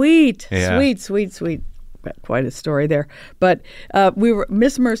 but sweet, Yeah. sweet. Quite a story there. But we were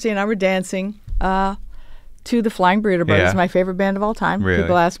Miss Mercy and I were dancing to the Flying Burrito Brothers, Yeah. my favorite band of all time. Really?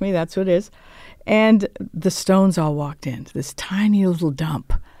 People ask me, that's what it is. And the Stones all walked into this tiny little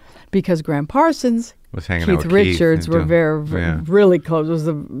dump because Graham Parsons, Was hanging out Keith with Keith Richards and were doing- very, yeah. really close. It was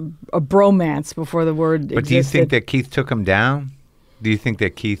a bromance before the word But do you existed. think that Keith took him down? Do you think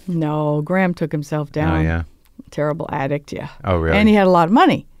that Keith? No, Graham took himself down. Oh yeah. Terrible addict, yeah. Oh really? And he had a lot of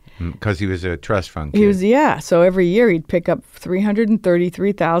money. Because he was a trust fund kid. He was, yeah. So every year he'd pick up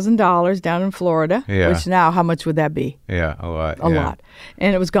 $333,000 down in Florida. Yeah. Which now, how much would that be? Yeah, a lot. A lot.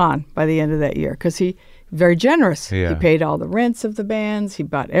 And it was gone by the end of that year because he very generous. Yeah. He paid all the rents of the bands. He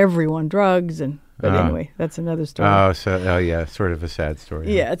bought everyone drugs. But anyway, that's another story. Yeah, sort of a sad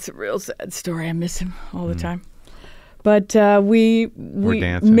story. Yeah, it's a real sad story. I miss him all the time. But dancing.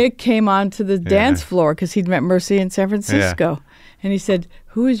 Mick came onto the dance floor because he'd met Mercy in San Francisco. And he said,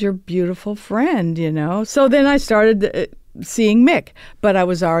 "Who is your beautiful friend?" So then I started seeing Mick. But I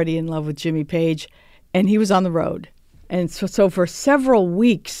was already in love with Jimmy Page, and he was on the road. And so for several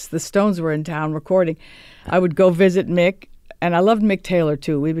weeks, the Stones were in town recording. I would go visit Mick. And I loved Mick Taylor,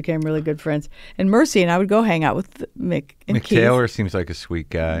 too. We became really good friends. And Mercy and I would go hang out with Mick and Mick Keith. Taylor seems like a sweet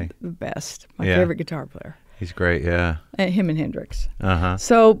guy. The best. My Yeah. favorite guitar player. He's great, yeah. And him and Hendrix. Uh-huh.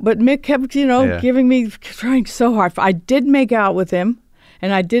 So, but Mick kept, Yeah. giving me, trying so hard. I did make out with him,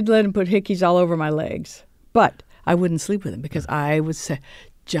 and I did let him put hickeys all over my legs. But I wouldn't sleep with him because I would say,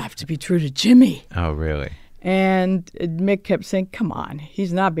 "You have to be true to Jimmy." Oh, really? And Mick kept saying, "Come on,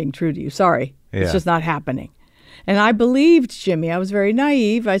 he's not being true to you. Sorry. Yeah. It's just not happening." And I believed Jimmy. I was very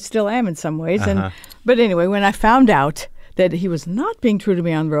naive. I still am in some ways. But anyway, when I found out that he was not being true to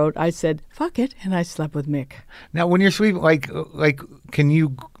me on the road, I said, "Fuck it," and I slept with Mick. Now, when you're sleeping, can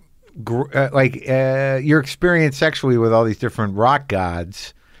you, your experience sexually with all these different rock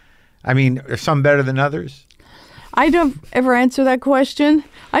gods, I mean, are some better than others? I don't ever answer that question.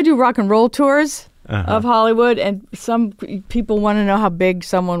 I do rock and roll tours of Hollywood, and some people want to know how big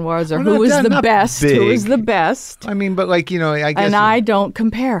someone was or Well, who not was that- the not best. big. Who was the best. I mean, but I guess. And I don't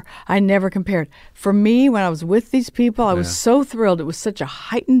compare. I never compared. For me, when I was with these people, I was so thrilled. It was such a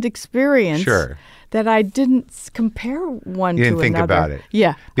heightened experience. Sure. That I didn't compare one You to didn't think another. about it. Yeah,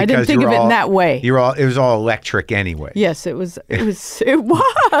 I Because didn't think you of were it all- in that way. It was all electric anyway. Yes, it was. It was.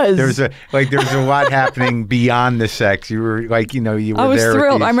 There's a lot happening beyond the sex. You were you were I was there with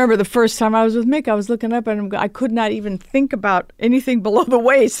thrilled. these- I remember the first time I was with Mick, I was looking up at him. I could not even think about anything below the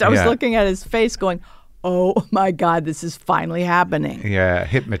waist. I was Yeah. looking at his face going, oh my God, this is finally happening. Yeah,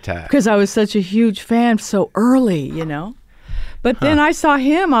 hypnotized. Because I was such a huge fan so early, But then I saw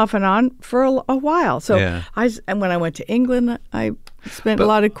him off and on for a while. So and when I went to England, I spent a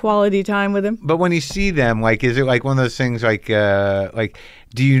lot of quality time with him. But when you see them, like, is it like one of those things like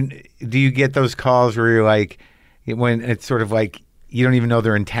do you get those calls where you're like, when it's sort of like you don't even know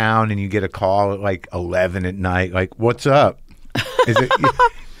they're in town and you get a call at like 11 at night, like, what's up? Is it,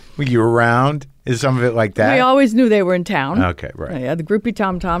 were you around? Is some of it like that? We always knew they were in town. Okay, right. Yeah, the groupie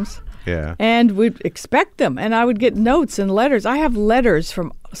tom-toms. Yeah. And we'd expect them, and I would get notes and letters. I have letters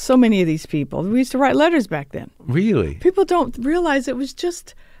from so many of these people. We used to write letters back then. Really? People don't realize it was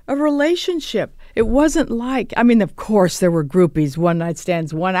just a relationship. It wasn't like, I mean, of course there were groupies, one-night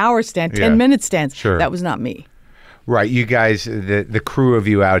stands, 1 hour stand, 10-minute stands. Sure. That was not me. Right. You guys, the crew of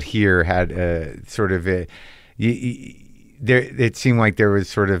you out here had sort of a, it seemed like there was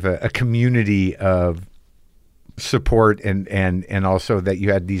sort of a community of support and also that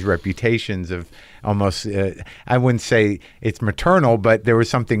you had these reputations of almost I wouldn't say it's maternal, but there was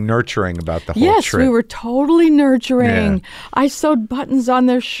something nurturing about the whole trip. Yes, we were totally nurturing. Yeah. I sewed buttons on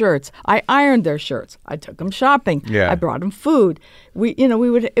their shirts. I ironed their shirts. I took them shopping. Yeah. I brought them food. We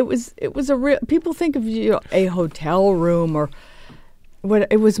would. It was a real. People think of a hotel room or what.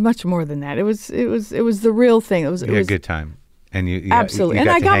 It was much more than that. It was the real thing. It was a good time, and you absolutely. You and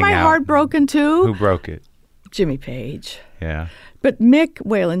I got my out. heart broken too. Who broke it? Jimmy Page. Yeah. But Mick,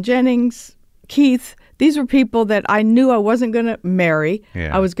 Waylon Jennings, Keith, these were people that I knew I wasn't going to marry.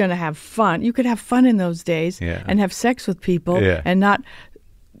 Yeah. I was going to have fun. You could have fun in those days and have sex with people and not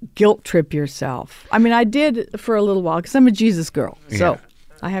guilt trip yourself. I mean, I did for a little while because I'm a Jesus girl. So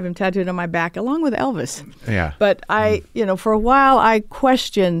I have him tattooed on my back along with Elvis. Yeah. But I, for a while, I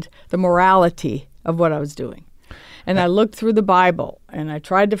questioned the morality of what I was doing. And I looked through the Bible, and I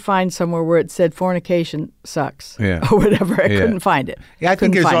tried to find somewhere where it said fornication sucks or whatever. I couldn't find it. Yeah, I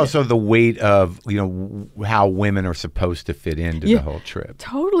think there's also the weight of, how women are supposed to fit into the whole trip.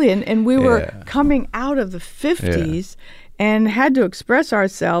 Totally. And we were coming out of the 50s and had to express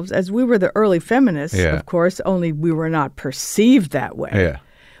ourselves as we were the early feminists, of course, only we were not perceived that way. Yeah.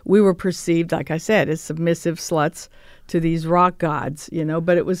 We were perceived, like I said, as submissive sluts to these rock gods,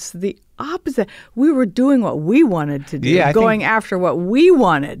 but it was the opposite. We were doing what we wanted to do, going after what we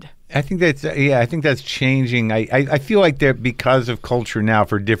wanted. I think that's changing. I feel like that because of culture now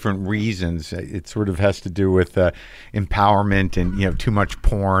for different reasons. It sort of has to do with empowerment and too much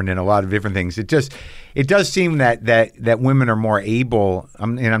porn and a lot of different things. It does seem that women are more able,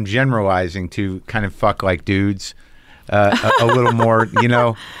 and I'm generalizing, to kind of fuck like dudes. A little more,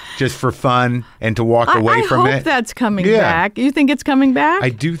 just for fun and to walk away from it. I hope that's coming back. You think it's coming back? I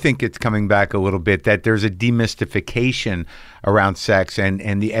do think it's coming back a little bit, that there's a demystification around sex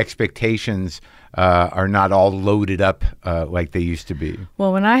and the expectations are not all loaded up like they used to be.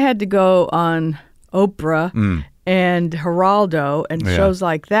 Well, when I had to go on Oprah and Geraldo and shows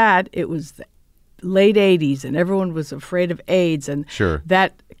like that, it was the late 80s and everyone was afraid of AIDS. And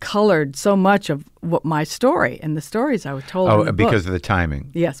that colored so much of what my story and the stories I was told. Oh, because of the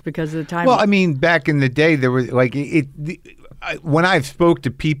timing. Yes, because of the timing. Well, I mean, back in the day, there was like when I've spoke to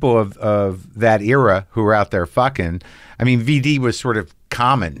people of that era who were out there fucking, I mean, VD was sort of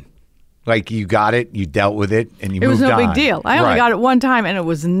common. Like, you got it, you dealt with it, and you moved on. It was no big deal. I only got it one time, and it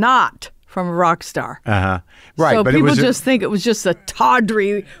was not from a rock star. Right. So but people it was just think it was just a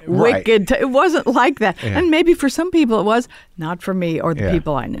tawdry, wicked. It wasn't like that. Yeah. And maybe for some people it was, not for me or the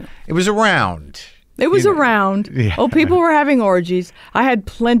people I knew. It was around. It was around. Yeah. Oh, people were having orgies. I had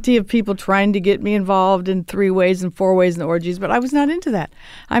plenty of people trying to get me involved in 3-ways and 4-ways in orgies, but I was not into that.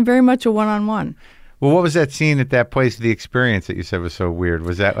 I'm very much a one-on-one. Well, what was that scene at that place, the experience that you said was so weird?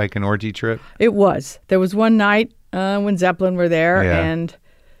 Was that like an orgy trip? It was. There was one night when Zeppelin were there and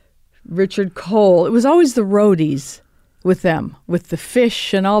Richard Cole. It was always the roadies with them, with the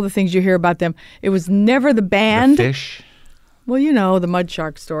fish and all the things you hear about them. It was never the band. The fish? Well, the mud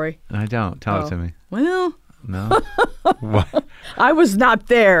shark story. I don't. Tell it to me. Well. No. What? I was not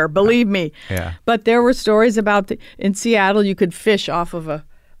there, believe me. Yeah. But there were stories about in Seattle you could fish off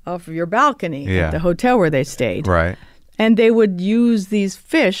of your balcony at the hotel where they stayed. Right. And they would use these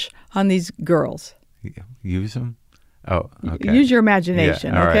fish on these girls. Use them? Oh, okay. Use your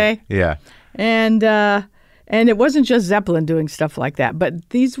imagination, okay? Right. Yeah. And it wasn't just Zeppelin doing stuff like that, but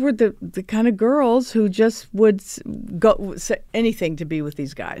these were the kind of girls who just would go say anything to be with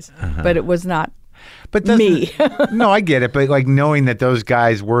these guys. But it was not me. No, I get it, but like knowing that those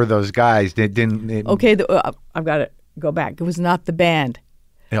guys were those guys, that didn't. Okay, I've got to go back. It was not the band.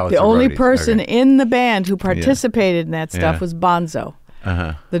 Oh, the only person in the band who participated in that stuff was Bonzo.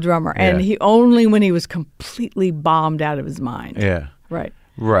 the drummer. And he only when he was completely bombed out of his mind. Yeah. Right.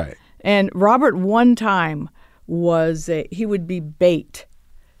 Right. And Robert one time he would be bait.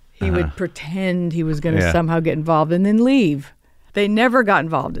 He would pretend he was going to somehow get involved and then leave. They never got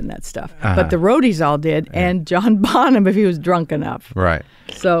involved in that stuff. But the roadies all did, and John Bonham if he was drunk enough. Right.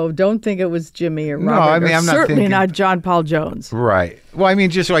 So don't think it was Jimmy or Robert. No, I mean, I'm not certainly thinking... not John Paul Jones. Right. Well, I mean,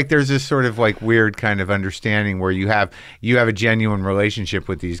 just like there's this sort of like weird kind of understanding where you have a genuine relationship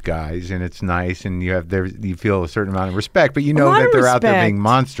with these guys, and it's nice, and you feel a certain amount of respect, but you know that they're out there being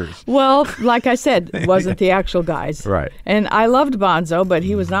monsters. Well, like I said, it wasn't the actual guys. Right. And I loved Bonzo, but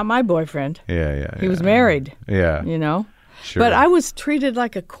he was not my boyfriend. Yeah. He was married. Yeah. You know? Sure. But I was treated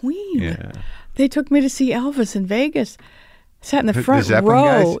like a queen. Yeah. They took me to see Elvis in Vegas. Sat in the front Zeppelin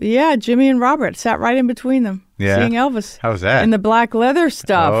row. guys? Yeah, Jimmy and Robert sat right in between them. Yeah. Seeing Elvis. How was that? In the black leather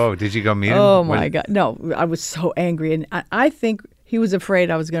stuff. Oh, did you go meet him? Oh, my God. No, I was so angry. And I think he was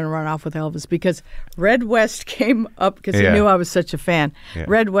afraid I was going to run off with Elvis because Red West came up because he knew I was such a fan. Yeah.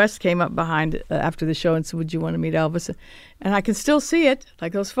 Red West came up behind after the show and said, would you want to meet Elvis? And I can still see it,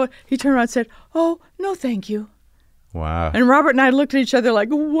 like those photos. He turned around and said, oh, no, thank you. Wow. And Robert and I looked at each other like,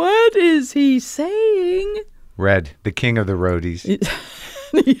 what is he saying? Red, the king of the roadies.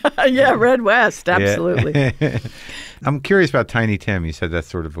 yeah, Red West, absolutely. Yeah. I'm curious about Tiny Tim. You said that's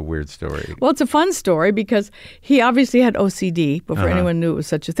sort of a weird story. Well, it's a fun story because he obviously had OCD before anyone knew it was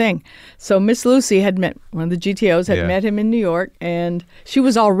such a thing. So Miss Lucy had met, one of the GTOs had met him in New York, and she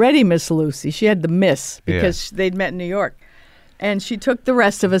was already Miss Lucy. She had the Miss because they'd met in New York. And she took the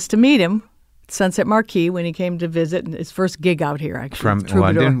rest of us to meet him. Sunset Marquis when he came to visit, and his first gig out here, actually. From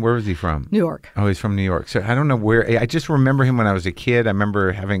London? Where was he from? New York. Oh, he's from New York. So I don't know where. I just remember him when I was a kid. I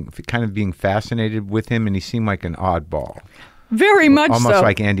remember kind of being fascinated with him, and he seemed like an oddball. Very much so. Almost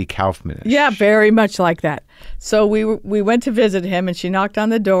like Andy Kaufman-ish. Yeah, very much like that. So we went to visit him, and she knocked on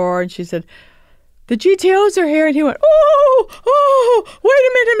the door, and she said, the GTOs are here. And he went, oh, wait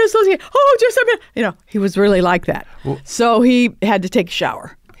a minute, Miss Lucy. Oh, just a minute. You know, he was really like that. Well, so he had to take a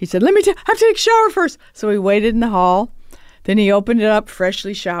shower. He said, I have to take a shower first. So we waited in the hall. Then he opened it up,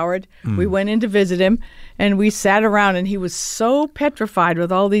 freshly showered. We went in to visit him, and we sat around, and he was so petrified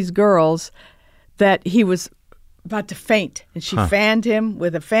with all these girls that he was about to faint. And she fanned him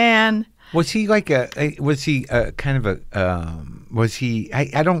with a fan. Was he like was he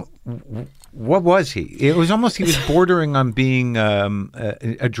what was he? It was almost, he was bordering on being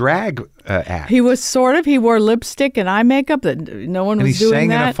a drag act. He was sort of. He wore lipstick and eye makeup that no one was doing that.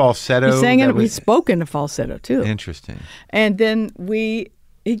 And he sang in a falsetto. He spoke in a falsetto, too. Interesting. And then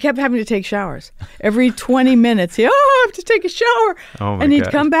he kept having to take showers. Every 20 minutes, I have to take a shower. Oh, my And he'd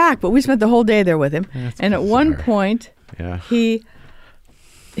God. come back. But we spent the whole day there with him. That's and bizarre. at one point, he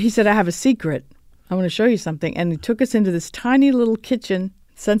said, I have a secret. I want to show you something. And he took us into this tiny little kitchen,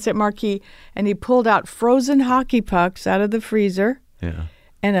 Sunset Marquis, and he pulled out frozen hockey pucks out of the freezer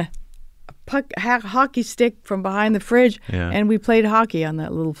and a hockey stick from behind the fridge, and we played hockey on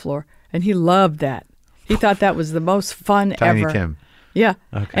that little floor. And he loved that. He thought that was the most fun Tiny ever. Tim. Yeah.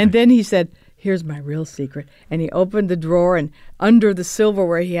 Okay. And then he said, here's my real secret. And he opened the drawer, and under the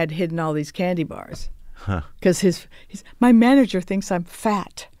silverware he had hidden all these candy bars. Because my manager thinks I'm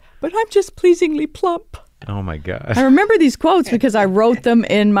fat, but I'm just pleasingly plump. Oh, my God. I remember these quotes because I wrote them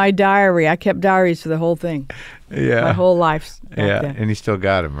in my diary. I kept diaries for the whole thing. Yeah. My whole life. Then. And you still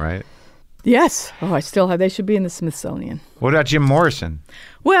got them, right? Yes. Oh, I still have. They should be in the Smithsonian. What about Jim Morrison?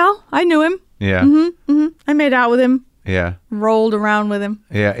 Well, I knew him. Yeah. I made out with him. Yeah. Rolled around with him.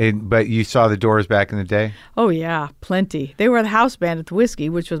 Yeah. But you saw the Doors back in the day? Oh, yeah. Plenty. They were the house band at the Whiskey,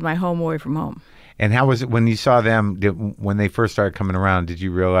 which was my home away from home. And how was it when you saw them, when they first started coming around, did you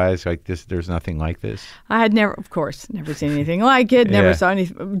realize like there's nothing like this? I had never seen anything like it, never saw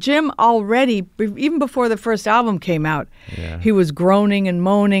anything. Jim already, even before the first album came out, he was groaning and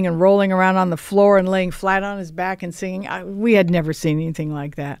moaning and rolling around on the floor and laying flat on his back and singing. We had never seen anything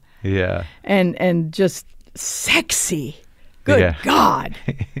like that. Yeah. And just sexy. Good God.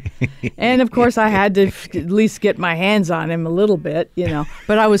 And, of course, I had to at least get my hands on him a little bit,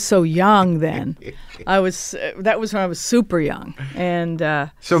 But I was so young then. That was when I was super young. And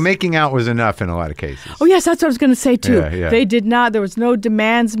so making out was enough in a lot of cases. Oh, yes, that's what I was going to say, too. Yeah. They did not. There was no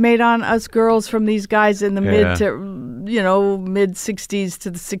demands made on us girls from these guys in the mid 60s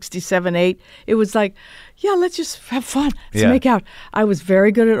to the 67, 8. It was like, let's just have fun. Let's make out. I was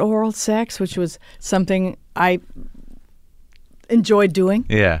very good at oral sex, which was something I enjoyed doing.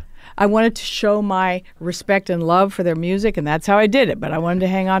 Yeah. I wanted to show my respect and love for their music, and that's how I did it. But I wanted to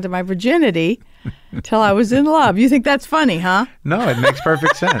hang on to my virginity till I was in love. You think that's funny, huh? No, it makes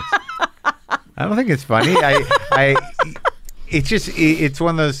perfect sense. I don't think it's funny. it's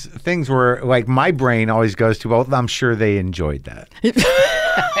one of those things where like my brain always goes to, well, I'm sure they enjoyed that.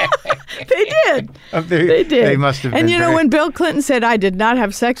 They did. They did. They must have been. And you know, when Bill Clinton said, I did not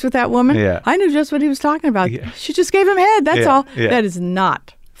have sex with that woman, I knew just what he was talking about. Yeah. She just gave him head. That's all. Yeah. That is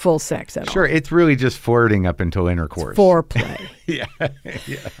not full sex at all. Sure. It's really just flirting up until intercourse. It's foreplay. Yeah.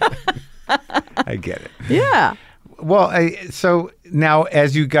 I get it. Yeah. Well, so now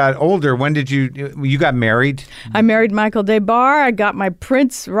as you got older, when did you got married? I married Michael DeBar. I got my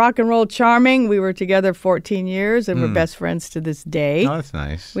Prince, rock and roll charming. We were together 14 years and we're best friends to this day. Oh, that's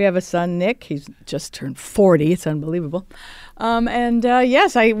nice. We have a son, Nick. He's just turned 40. It's unbelievable.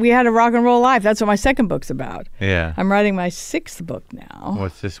 Yes, we had a rock and roll life. That's what my second book's about. Yeah. I'm writing my sixth book now.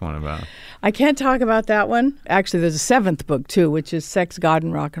 What's this one about? I can't talk about that one. Actually, there's a seventh book, too, which is Sex, God,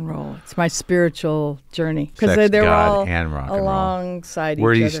 and Rock and Roll. It's my spiritual journey. Because they're God all and rock and alongside roll.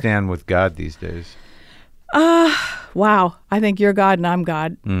 Where each do you other. stand with God these days? Wow. I think you're God and I'm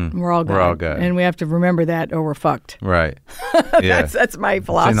God. We're all God. We're all God. And we have to remember that or we're fucked. Right. That's my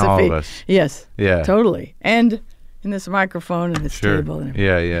philosophy. It's in all of us. Yes. Yeah. Totally. And in this microphone and this Sure. table. And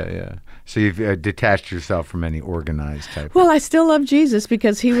Yeah. So you've detached yourself from any organized type. Well, I still love Jesus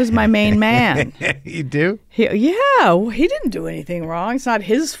because he was my main man. You do? He didn't do anything wrong. It's not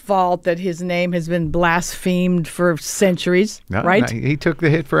his fault that his name has been blasphemed for centuries, right? No, he took the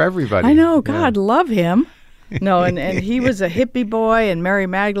hit for everybody. I know. God, love him. No, and he was a hippie boy, and Mary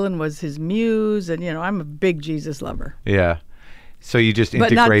Magdalene was his muse, and, I'm a big Jesus lover. Yeah. So you just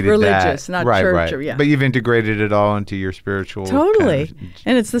but integrated not religious, that. not right, church. Right. Or, But you've integrated it all into your spiritual. Totally. Kind of...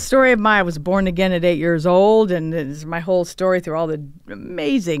 And it's the story of I was born again at 8 years old, and it's my whole story through all the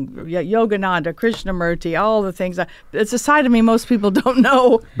amazing Yogananda, Krishnamurti, all the things. It's a side of me most people don't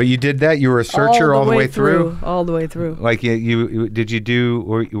know. But you did that? You were a searcher all the way through? All the way through. Like you did you do,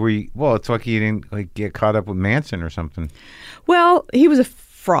 or were you, well, it's like you didn't get caught up with Manson or something. Well, he was a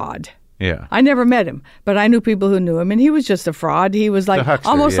fraud. Yeah. I never met him, but I knew people who knew him, and he was just a fraud. He was like huckster,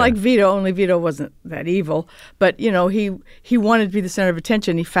 almost like Vito, only Vito wasn't that evil. But, he wanted to be the center of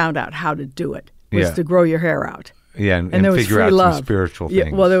attention. He found out how to do it, was to grow your hair out. Yeah, and there was figure free out love. some spiritual things.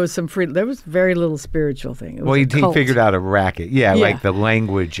 Yeah, well, there was very little spiritual thing. It was he figured out a racket. Yeah, like the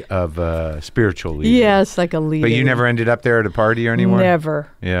language of spiritual leader. Yes, like a leader. But you never ended up there at a party or anywhere? Never.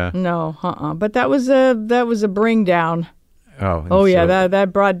 Yeah. No, But that was a bring down. Oh, yeah,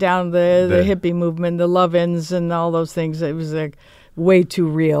 that brought down the hippie movement, the love-ins and all those things. It was like way too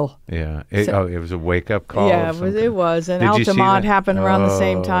real. Yeah. It was a wake-up call. Yeah, it was. And Altamont happened around the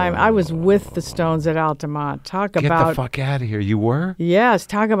same time. I was with the Stones at Altamont. Get the fuck out of here. You were? Yes.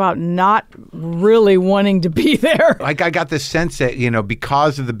 Talk about not really wanting to be there. Like I got the sense that,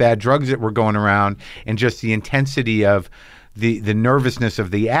 because of the bad drugs that were going around and just the intensity of the nervousness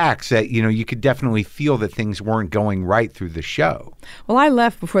of the acts, that you could definitely feel that things weren't going right through the show. Well, I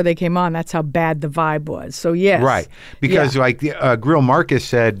left before they came on. That's how bad the vibe was. So yes, right, because Grill Marcus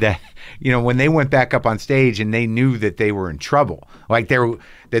said that when they went back up on stage and they knew that they were in trouble, like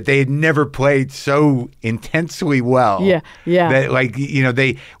that they had never played so intensely well. Yeah.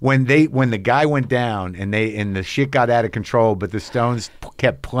 That when the guy went down and the shit got out of control, but the Stones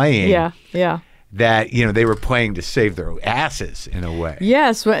kept playing. Yeah. That they were playing to save their asses in a way.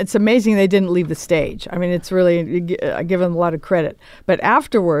 Yes, well, it's amazing they didn't leave the stage. I mean, it's really, I give them a lot of credit. But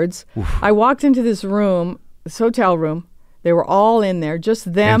afterwards, I walked into this room, this hotel room. They were all in there,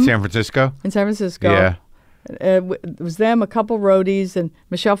 just them. In San Francisco? In San Francisco. Yeah. It was them, a couple roadies, and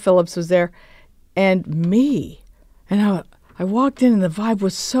Michelle Phillips was there, and me. And I walked in, and the vibe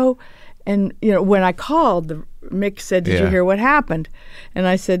was so. And, when I called, Mick said, did you hear what happened? And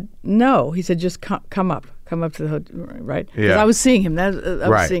I said, no. He said, just come up to the hotel, right? Because I was seeing him. I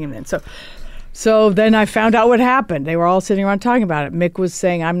was seeing him then. So then I found out what happened. They were all sitting around talking about it. Mick was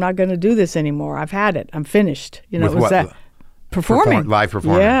saying, I'm not going to do this anymore. I've had it. I'm finished. With it was what? that performing. Live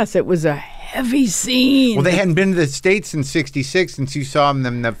performing. Yes, it was a heavy scene. Well, they hadn't been to the States in '66 since you saw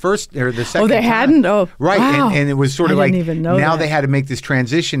them the first or the second. Oh, they time. hadn't? Oh, right. Wow. And it was sort of I like didn't even know now that. they had to make this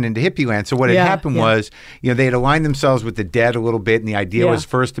transition into hippie land. So what had happened was, they had aligned themselves with the Dead a little bit, and the idea was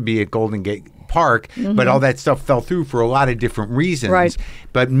first to be at Golden Gate Park, but all that stuff fell through for a lot of different reasons. Right.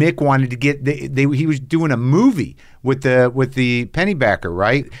 But Mick wanted to get he was doing a movie with the Pennybacker,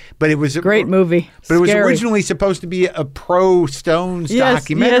 right? But it was a great movie. But it was Scary. originally supposed to be a pro Stones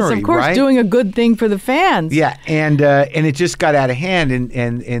documentary. Yes, of course, right? doing a good thing for the fans. Yeah, and it just got out of hand,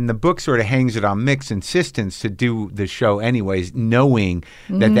 and the book sort of hangs it on Mick's insistence to do the show anyways, knowing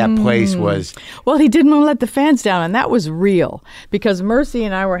that place was. Well, he didn't want to let the fans down, and that was real because Mercy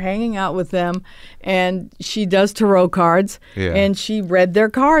and I were hanging out with them, and she does tarot cards, and she read their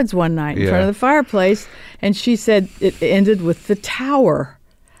cards one night in front of the fireplace, and she said, it ended with the tower.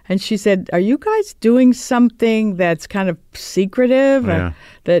 And she said, "Are you guys doing something that's kind of secretive?" Yeah.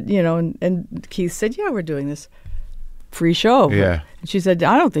 That, and Keith said, "Yeah, we're doing this free show." Yeah. And she said,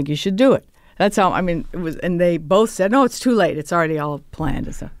 "I don't think you should do it." That's how, it was, and they both said, "No, it's too late. It's already all planned."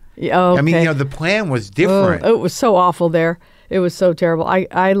 And so, yeah, okay. I mean, the plan was different. Oh, it was so awful there. It was so terrible.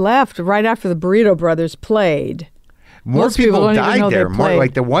 I left right after the Burrito Brothers played. More Most people don't even know died they there. More played.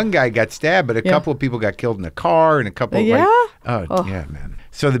 like the one guy got stabbed, but a couple of people got killed in a car, and a couple. Yeah? Yeah, man.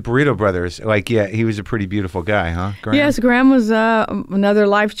 So the Burrito Brothers, he was a pretty beautiful guy, huh? Graham? Yes, Graham was another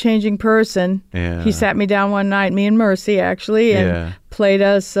life-changing person. Yeah. He sat me down one night, me and Mercy actually, and played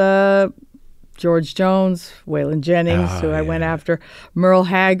us George Jones, Waylon Jennings, who I went after, Merle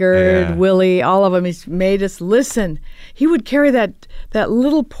Haggard, Willie, all of them. He made us listen. He would carry that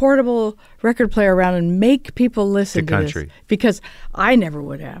little portable record player around and make people listen to country. this. Because I never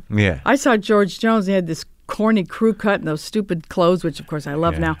would have. Yeah. I saw George Jones. He had this corny crew cut and those stupid clothes, which of course I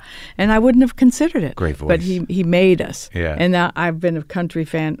love now, and I wouldn't have considered it. Great voice. But he made us. Yeah. And now I've been a country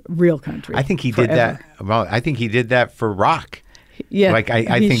fan, real country. I think he forever. did that. Well, I think he did that for rock. Yeah,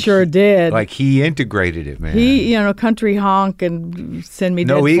 I he think sure did. Like he integrated it, man. He, country honk and send me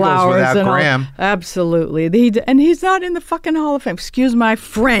No dead Eagles flowers without and all. Graham. Absolutely. And he's not in the fucking Hall of Fame. Excuse my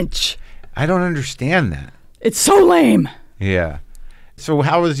French. I don't understand that. It's so lame. Yeah. So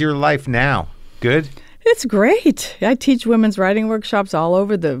how is your life now? Good? It's great. I teach women's writing workshops all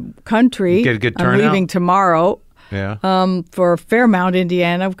over the country. You get a good I'm turnout? leaving tomorrow. Yeah. For Fairmount,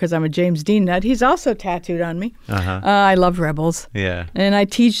 Indiana, because I'm a James Dean nut. He's also tattooed on me. I love Rebels. Yeah. And I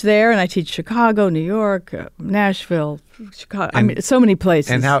teach there, and I teach Chicago, New York, Nashville, Chicago. So many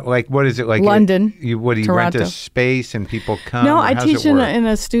places. And how? What is it like? London, Do you rent Toronto. a space and people come? No, or I how's teach it in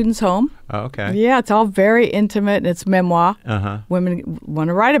work? a student's home. Oh, okay. Yeah, it's all very intimate, and it's memoir. Women want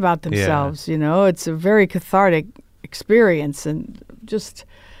to write about themselves. It's a very cathartic experience, and just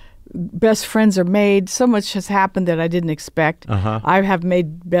best friends are made. So much has happened that I didn't expect. I have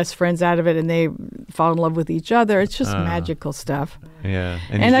made best friends out of it, and they fall in love with each other. It's just magical stuff. Yeah.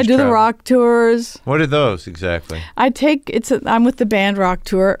 And you I just do the travel. rock tours. What are those exactly? I'm with the band rock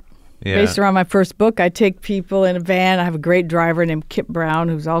tour. Yeah. Based around my first book, I take people in a van. I have a great driver named Kip Brown,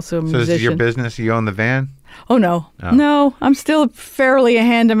 who's also a musician. So this is your business? You own the van? Oh, no. No, I'm still fairly a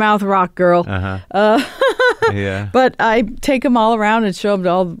hand-to-mouth rock girl. Yeah. But I take them all around and show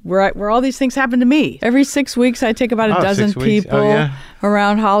them where all these things happen to me. Every 6 weeks, I take about a dozen 6 weeks. people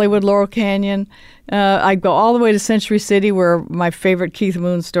around Hollywood, Laurel Canyon. I go all the way to Century City, where my favorite Keith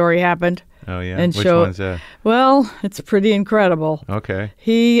Moon story happened. Oh, yeah. And Which show, one's that? Well, it's pretty incredible. Okay.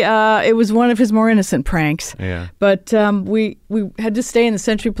 It was one of his more innocent pranks. Yeah. But we had to stay in the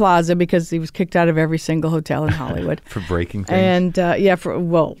Century Plaza because he was kicked out of every single hotel in Hollywood. For breaking things? And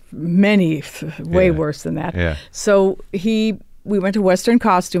many, way worse than that. Yeah. So we went to Western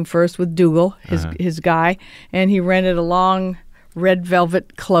Costume first with Dougal, his guy, and he rented a long red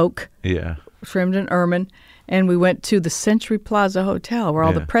velvet cloak. Yeah. Trimmed in ermine, and we went to the Century Plaza Hotel where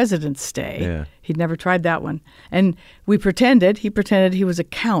all the presidents stay. Yeah. He'd never tried that one. And he pretended he was a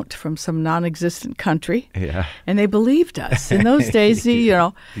count from some non-existent country. Yeah. And they believed us. In those days,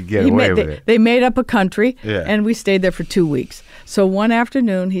 You get away with it. They made up a country, Yeah. and we stayed there for 2 weeks. So one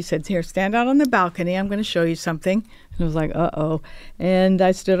afternoon, he said, "Here, stand out on the balcony. I'm going to show you something." And I was like, uh-oh. And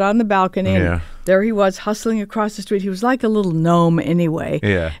I stood on the balcony, and there he was hustling across the street. He was like a little gnome anyway.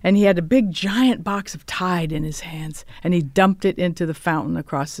 Yeah. And he had a big, giant box of Tide in his hands, and he dumped it into the fountain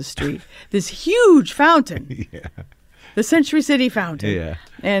across the street. This huge fountain. Yeah. The Century City fountain. Yeah.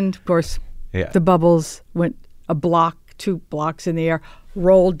 And, of course, Yeah. the bubbles went a block, 2 blocks in the air,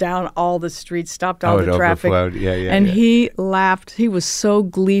 rolled down all the streets, stopped all it the traffic. overflowed. Yeah, yeah, and yeah. he laughed. He was so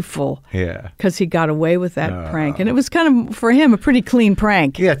gleeful. Yeah. Because he got away with that prank. And it was kind of, for him, a pretty clean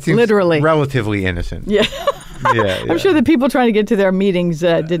prank. Yeah, it seems literally. relatively innocent. Yeah. Yeah. I'm sure the people trying to get to their meetings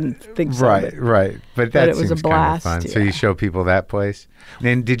didn't think so. Right. But that it was a seems blast, kind of fun. So yeah. you show people that place.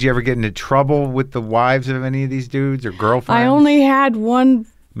 And did you ever get into trouble with the wives of any of these dudes or girlfriends? I only had one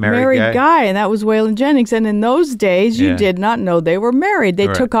married guy, and that was Waylon Jennings. And in those days, you did not know they were married. They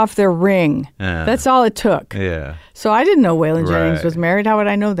took off their ring. That's all it took. Yeah. So I didn't know Waylon Jennings Right. was married. How would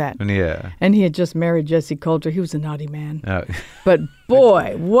I know that? Yeah. And he had just married Jessie Coulter. He was a naughty man. Oh. But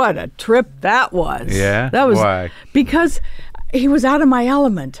boy, what a trip that was. Yeah? That was Why? because he was out of my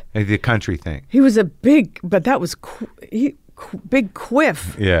element. The country thing. He was a big, but that was big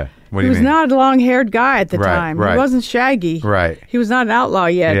quiff. Yeah. What do He you was mean? not a long-haired guy at the Right, time. right. He wasn't shaggy. Right. He was not an outlaw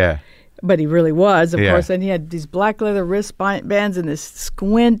yet. Yeah. But he really was, of Yeah. course. And he had these black leather wristbands and this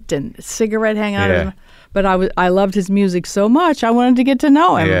squint and cigarette hanging out of Yeah. him. But I loved his music so much, I wanted to get to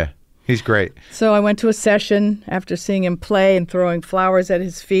know him. Yeah. He's great. So I went to a session after seeing him play and throwing flowers at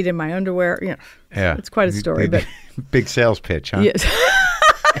his feet in my underwear. Yeah. It's quite a story. But big sales pitch, huh? yes.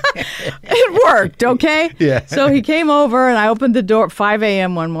 It worked, okay? Yeah. So he came over and I opened the door at 5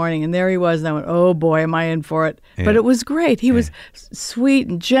 a.m. one morning and there he was. And I went, oh boy, am I in for it. Yeah. But it was great. He was sweet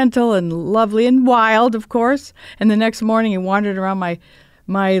and gentle and lovely and wild, of course. And the next morning he wandered around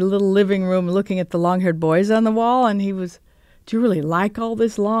my little living room looking at the long-haired boys on the wall. And he was, do you really like all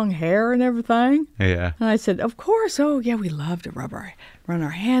this long hair and everything? Yeah. And I said, of course. Oh, yeah, we love to run our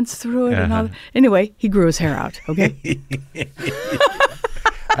hands through it and all that. Anyway, he grew his hair out, okay?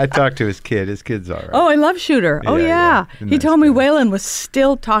 I talked to his kid. His kid's all right. Oh, I love Shooter. Oh, yeah. He's a He nice told me guy. Waylon was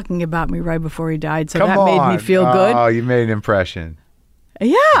still talking about me right before he died, so Come that on. made me feel good. Oh, you made an impression.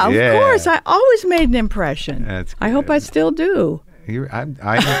 Yeah, of Yeah. course. I always made an impression. That's I hope good. I still do.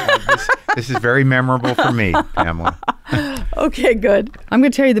 This is very memorable for me, Pamela. Okay, good. I'm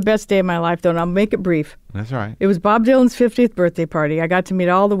going to tell you the best day of my life, though, and I'll make it brief. That's all right. It was Bob Dylan's 50th birthday party. I got to meet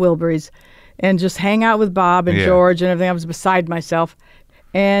all the Wilburys and just hang out with Bob and Yeah. George and everything. I was beside myself.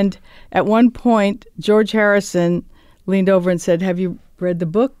 And at one point, George Harrison leaned over and said, have you read the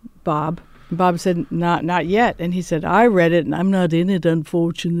book, Bob? And Bob said, not yet. And he said, I read it, and I'm not in it,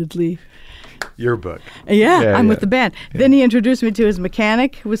 unfortunately. Your book. Yeah, I'm with yeah. the band. Then he introduced me to his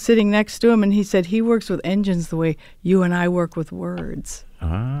mechanic who was sitting next to him, and he said he works with engines the way you and I work with words.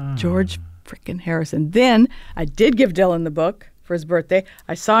 Ah. George frickin' Harrison. Then I did give Dylan the book for his birthday.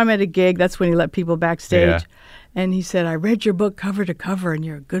 I saw him at a gig. That's when he let people backstage. Yeah. And he said, I read your book cover to cover, and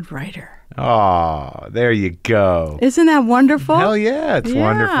you're a good writer. Oh, there you go. Isn't that wonderful? Hell yeah, it's Yeah.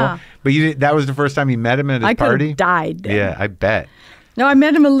 wonderful. But that was the first time you met him at his I could party? have died then. Yeah, I bet. No, I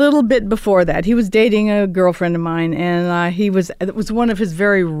met him a little bit before that. He was dating a girlfriend of mine, and it was one of his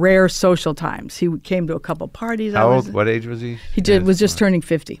very rare social times. He came to a couple parties. How old? What age was he? Was just turning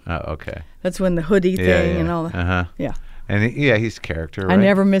 50. Oh, okay. That's when the hoodie thing and all that. Uh-huh. Yeah. And he's character, right? I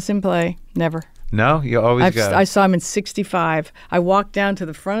never miss him play. Never. No? You always got... I saw him in 65. I walked down to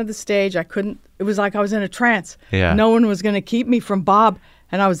the front of the stage. It was like I was in a trance. Yeah. No one was going to keep me from Bob.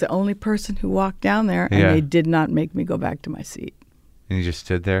 And I was the only person who walked down there. And Yeah. they did not make me go back to my seat. And you just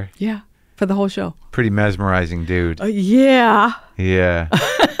stood there? Yeah. For the whole show. Pretty mesmerizing dude. Yeah. Yeah. You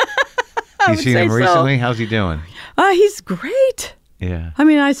would seen say him so. recently? How's he doing? He's great. Yeah. I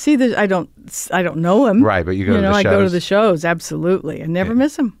mean, I see that. I don't know him. Right, but you go to the I go to shows. the shows. Absolutely. I never Yeah.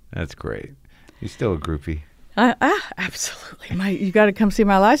 miss him. That's great. He's still a groupie. Absolutely. You got to come see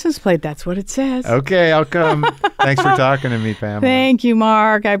my license plate. That's what it says. Okay, I'll come. Thanks for talking to me, Pamela. Thank you,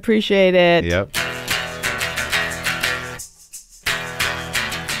 Mark. I appreciate it. Yep.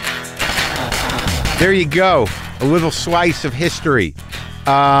 There you go. A little slice of history.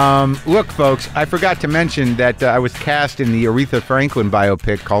 Look, folks, I forgot to mention that I was cast in the Aretha Franklin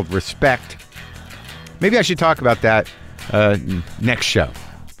biopic called Respect. Maybe I should talk about that next show.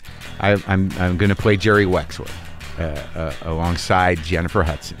 I'm going to play Jerry Wexler alongside Jennifer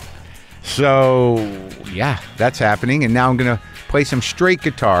Hudson. So, yeah, that's happening. And now I'm going to play some straight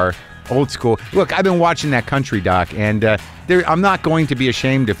guitar, old school. Look, I've been watching that country doc, and I'm not going to be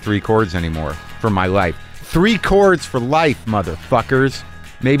ashamed of 3 chords anymore for my life. 3 chords for life, motherfuckers.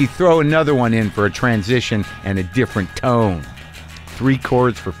 Maybe throw another one in for a transition and a different tone. 3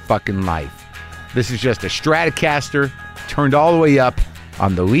 chords for fucking life. This is just a Stratocaster turned all the way up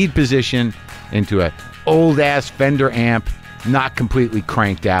on the lead position into a old-ass Fender amp, not completely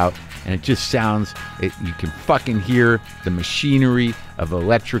cranked out, and it just sounds, you can fucking hear the machinery of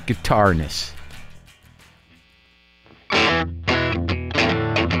electric guitarness.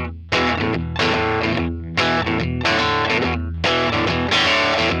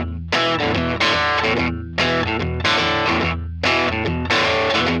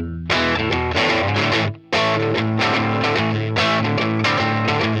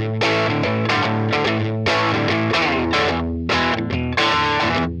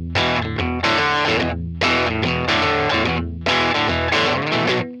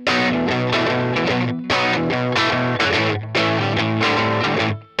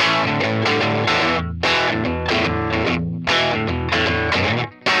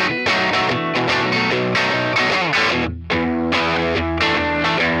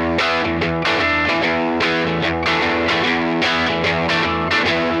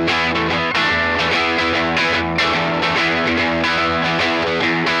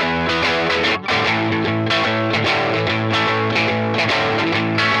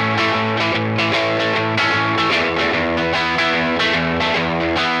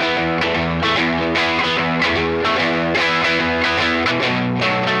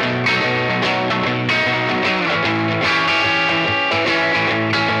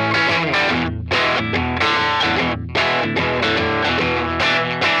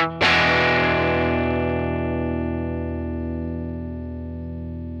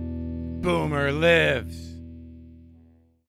 lives.